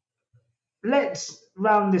 Let's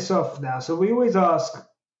round this off now. So we always ask,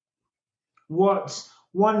 what's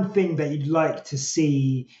one thing that you'd like to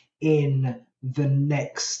see in the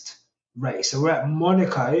next race? So we're at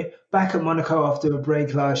Monaco, back at Monaco after a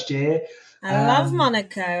break last year. I love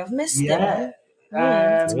Monaco. I've missed it.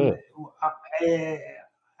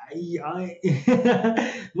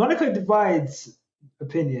 Monaco divides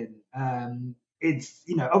opinion. It's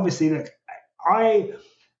obviously, look, I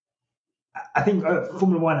think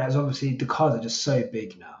Formula One has, obviously the cars are just so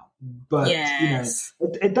big now, but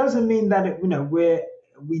it doesn't mean that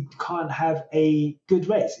we can't have a good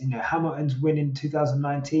race. Hamilton's win in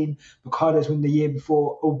 2019, Ricciardo's win the year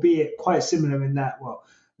before, albeit quite similar in that,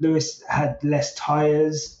 Lewis had less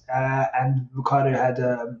tyres and Ricciardo had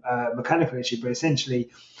a mechanical issue, but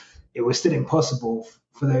essentially it was still impossible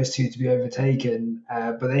for those two to be overtaken.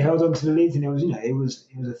 But they held on to the lead, and it was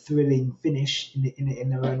a thrilling finish in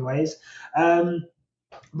their own ways.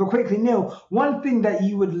 But quickly, Neil, one thing that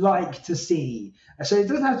you would like to see, so it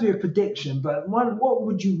doesn't have to be a prediction, but what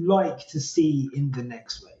would you like to see in the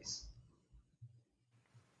next race?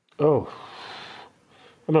 Oh,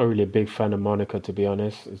 I'm not really a big fan of Monaco, to be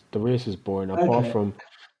honest. The race is boring. Apart from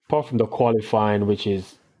the qualifying,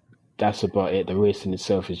 that's about it. The race in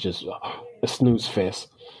itself is just a snooze fest.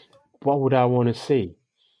 What would I want to see?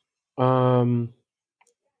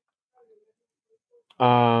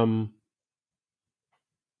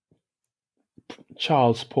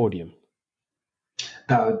 Charles podium.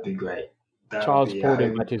 That would be great. Charles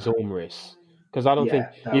podium at his home race, because I don't think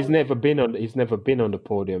he's never been on the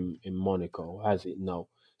podium in Monaco, has he? No.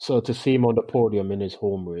 So to see him on the podium in his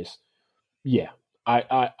home race, yeah,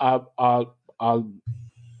 I'll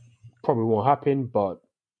probably won't happen, but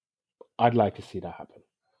I'd like to see that happen.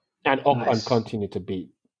 And Ocon continue to beat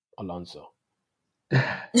Alonso.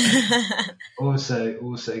 also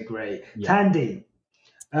great. Yeah. Tandy,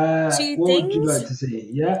 what would you like to see?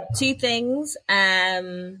 Yeah, 2 things.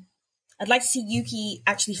 I'd like to see Yuki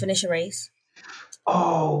actually finish a race.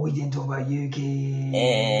 Oh, we didn't talk about Yuki.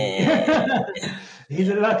 He's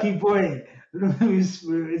a lucky boy.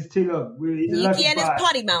 It's too long. Yuki and his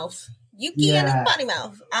potty mouth. And his potty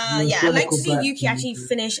mouth. I'd like to see Yuki actually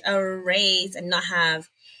finish a race and not have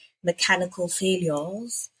mechanical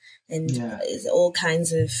failures and all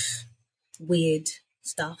kinds of weird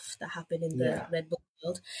stuff that happened in the Red Bull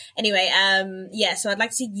world. Anyway, so I'd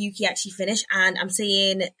like to see Yuki actually finish, and I'm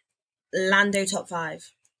saying Lando top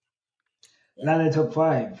 5. Lando top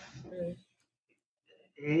 5.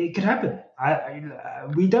 It could happen.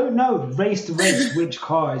 We don't know race to race which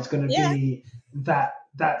car is going to be that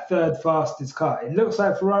third fastest car. It looks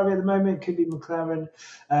like Ferrari at the moment, could be McLaren.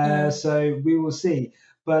 So we will see.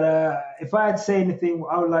 But if I had to say anything,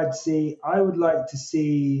 I would like to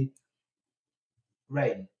see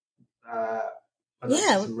rain.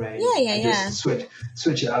 Just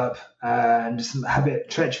switch it up and just have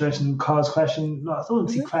it treacherous and cars crashing. I don't want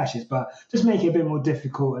to see crashes, but just make it a bit more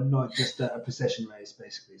difficult and not just a procession race,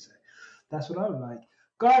 basically. So that's what I would like,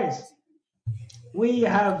 guys.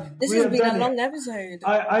 This has been a long episode.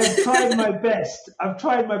 I've tried my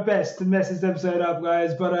best. To mess this episode up,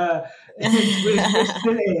 guys, but we're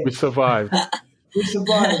still here. We survived. Thank you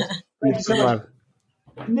so much.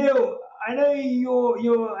 Neil, I know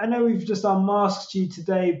I know we've just unmasked you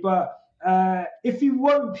today, but if you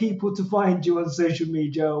want people to find you on social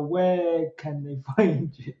media, where can they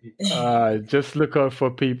find you? Just look out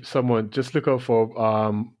for Just look out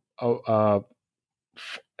for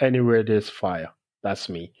anywhere there's fire. That's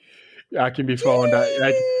me. I can be found.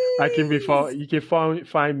 I can be found. You can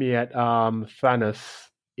find me at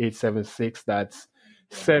Thanos876. That's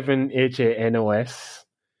 7HANOS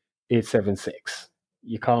 876.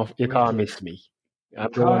 You can't miss me.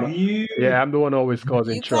 I'm the one always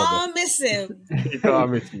causing trouble. You can't miss him. You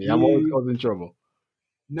can't miss me. I'm always causing trouble.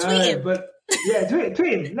 No, but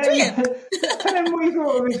tweet him. Tell him what you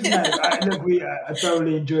thought of it. Look, I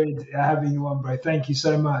thoroughly enjoyed having you on, bro. Thank you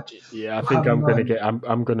so much. Yeah, I think I'm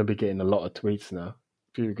gonna be getting a lot of tweets now.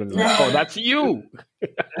 People are gonna be like, "Oh, that's you."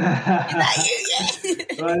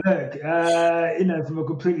 Well, look, from a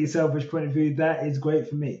completely selfish point of view, that is great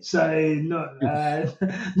for me. So not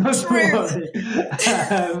true.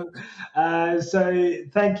 So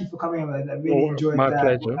thank you for coming on. I really enjoyed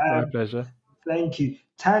that. My pleasure. Thank you,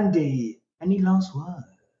 Tandy. Any last word?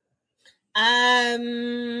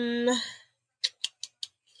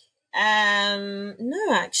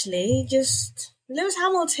 No, actually, just Lewis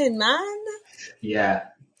Hamilton, man. Yeah.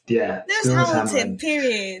 Lewis Hamilton,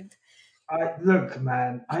 period. Look,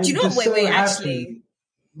 man. Do you know what? Wait, actually.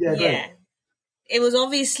 Yeah. It was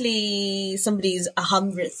obviously somebody's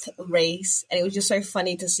 100th race, and it was just so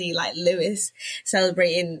funny to see like Lewis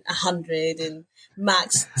celebrating 100 and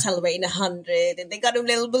Max celebrating 100, and they got him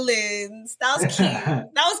little balloons. That was cute.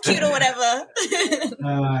 That was cute or whatever.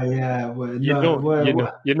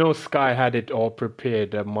 Sky had it all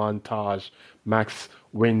prepared. A montage. Max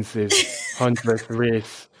wins his 100th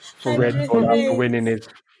race for Red Bull after winning his.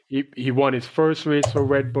 He won his first race for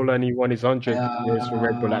Red Bull and he won his 100th race for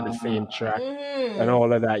Red Bull at the same track and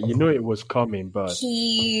all of that. You know it was coming, but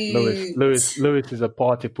Lewis is a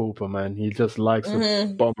party pooper, man. He just likes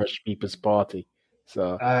to bombish people's party.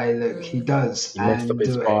 So look, he does. He messed up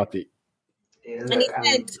his party. And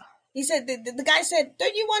he said, the guy said,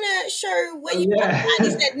 "Don't you want to show where you want?" And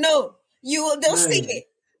he said, "No, they'll see it."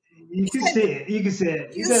 You can see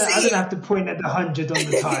it. I don't have to point at the 100 on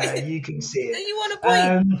the tire. You can see it. Do you want to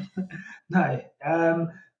point? No.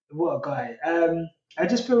 What a guy. I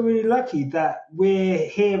just feel really lucky that we're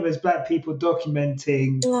here as Black people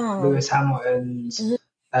documenting Lewis Hamilton's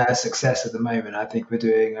success at the moment. I think we're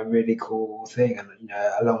doing a really cool thing, and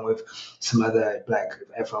along with some other Black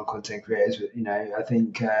F1 content creators, I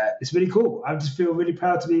think it's really cool. I just feel really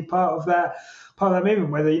proud to be part of that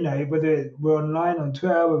movement. Whether we're online on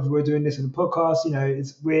Twitter, whether we're doing this in a podcast,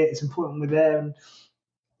 it's important we're there and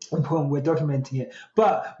important we're documenting it.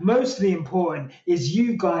 But mostly important is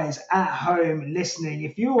you guys at home listening.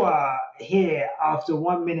 If you are here after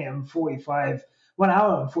 1 hour and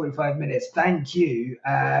 45 minutes, thank you.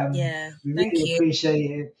 We really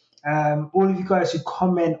appreciate it. All of you guys who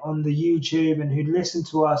comment on the YouTube and who listen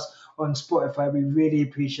to us on Spotify, we really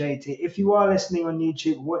appreciate it. If you are listening on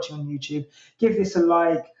YouTube, watching on YouTube, give this a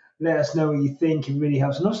like, let us know what you think. It really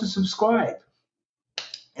helps. And also subscribe.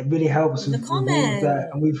 It really helps with all of that.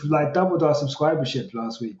 And we've doubled our subscribership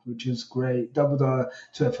last week, which is great. Doubled our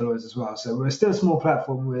Twitter followers as well. So we're still a small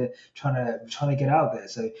platform. We're trying to get out there.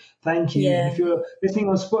 So thank you. Yeah. And if you're listening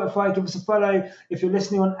on Spotify, give us a follow. If you're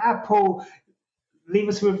listening on Apple, leave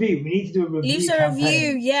us a review. We need to do a review. Leave us a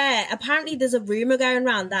review, yeah. Apparently there's a rumor going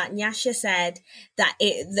around that Nyasha said that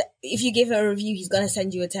if you give a review, he's going to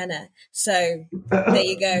send you a tenner. So there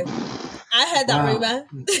you go. I heard that rumor.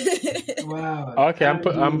 Wow. Okay, I'm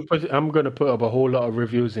going to put up a whole lot of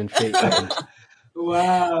reviews in fake.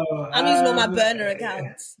 Wow. I'm using all my burner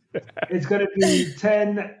accounts. It's going to be a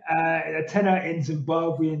tenner in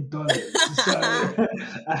Zimbabwean dollars.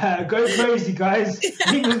 So go crazy, guys.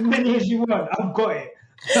 Leave as many as you want. I've got it.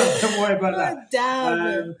 Don't worry about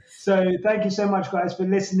that. So thank you so much, guys, for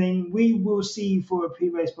listening. We will see you for a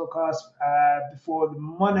pre-race podcast before the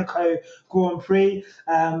Monaco Grand Prix.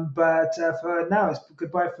 But for now, it's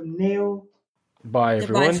goodbye from Neil. Bye,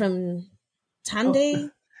 everyone. Goodbye from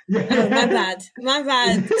Tandy. Yeah. Oh, my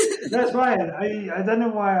bad. That's fine. I don't know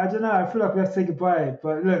why. I don't know. I feel like we have to say goodbye.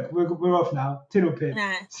 But look, we're off now. Tiddle pip.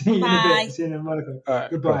 See you in a bit. See you in Monaco. All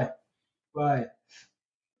right, goodbye. Bye.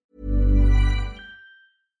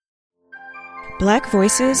 Black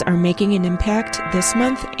voices are making an impact this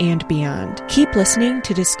month and beyond. Keep listening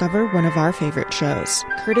to discover one of our favorite shows,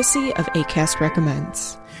 courtesy of Acast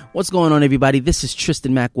Recommends. What's going on, everybody? This is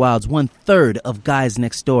Tristan McWilds, 1/3 of Guys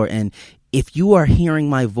Next Door, and if you are hearing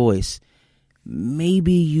my voice,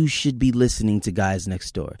 maybe you should be listening to Guys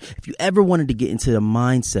Next Door. If you ever wanted to get into the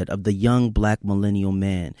mindset of the young black millennial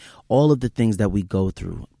man, all of the things that we go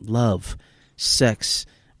through, love, sex,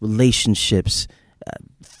 relationships,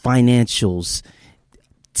 financials,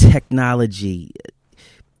 technology,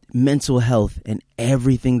 mental health, and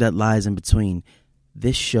everything that lies in between,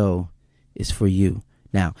 this show is for you.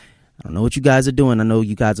 Now, I don't know what you guys are doing. I know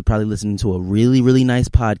you guys are probably listening to a really, really nice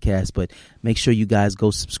podcast, but make sure you guys go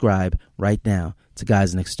subscribe right now to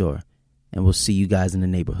Guys Next Door, and we'll see you guys in the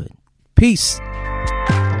neighborhood. Peace.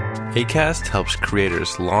 Acast helps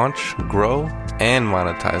creators launch, grow, and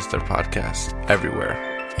monetize their podcasts everywhere.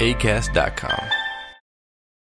 Acast.com.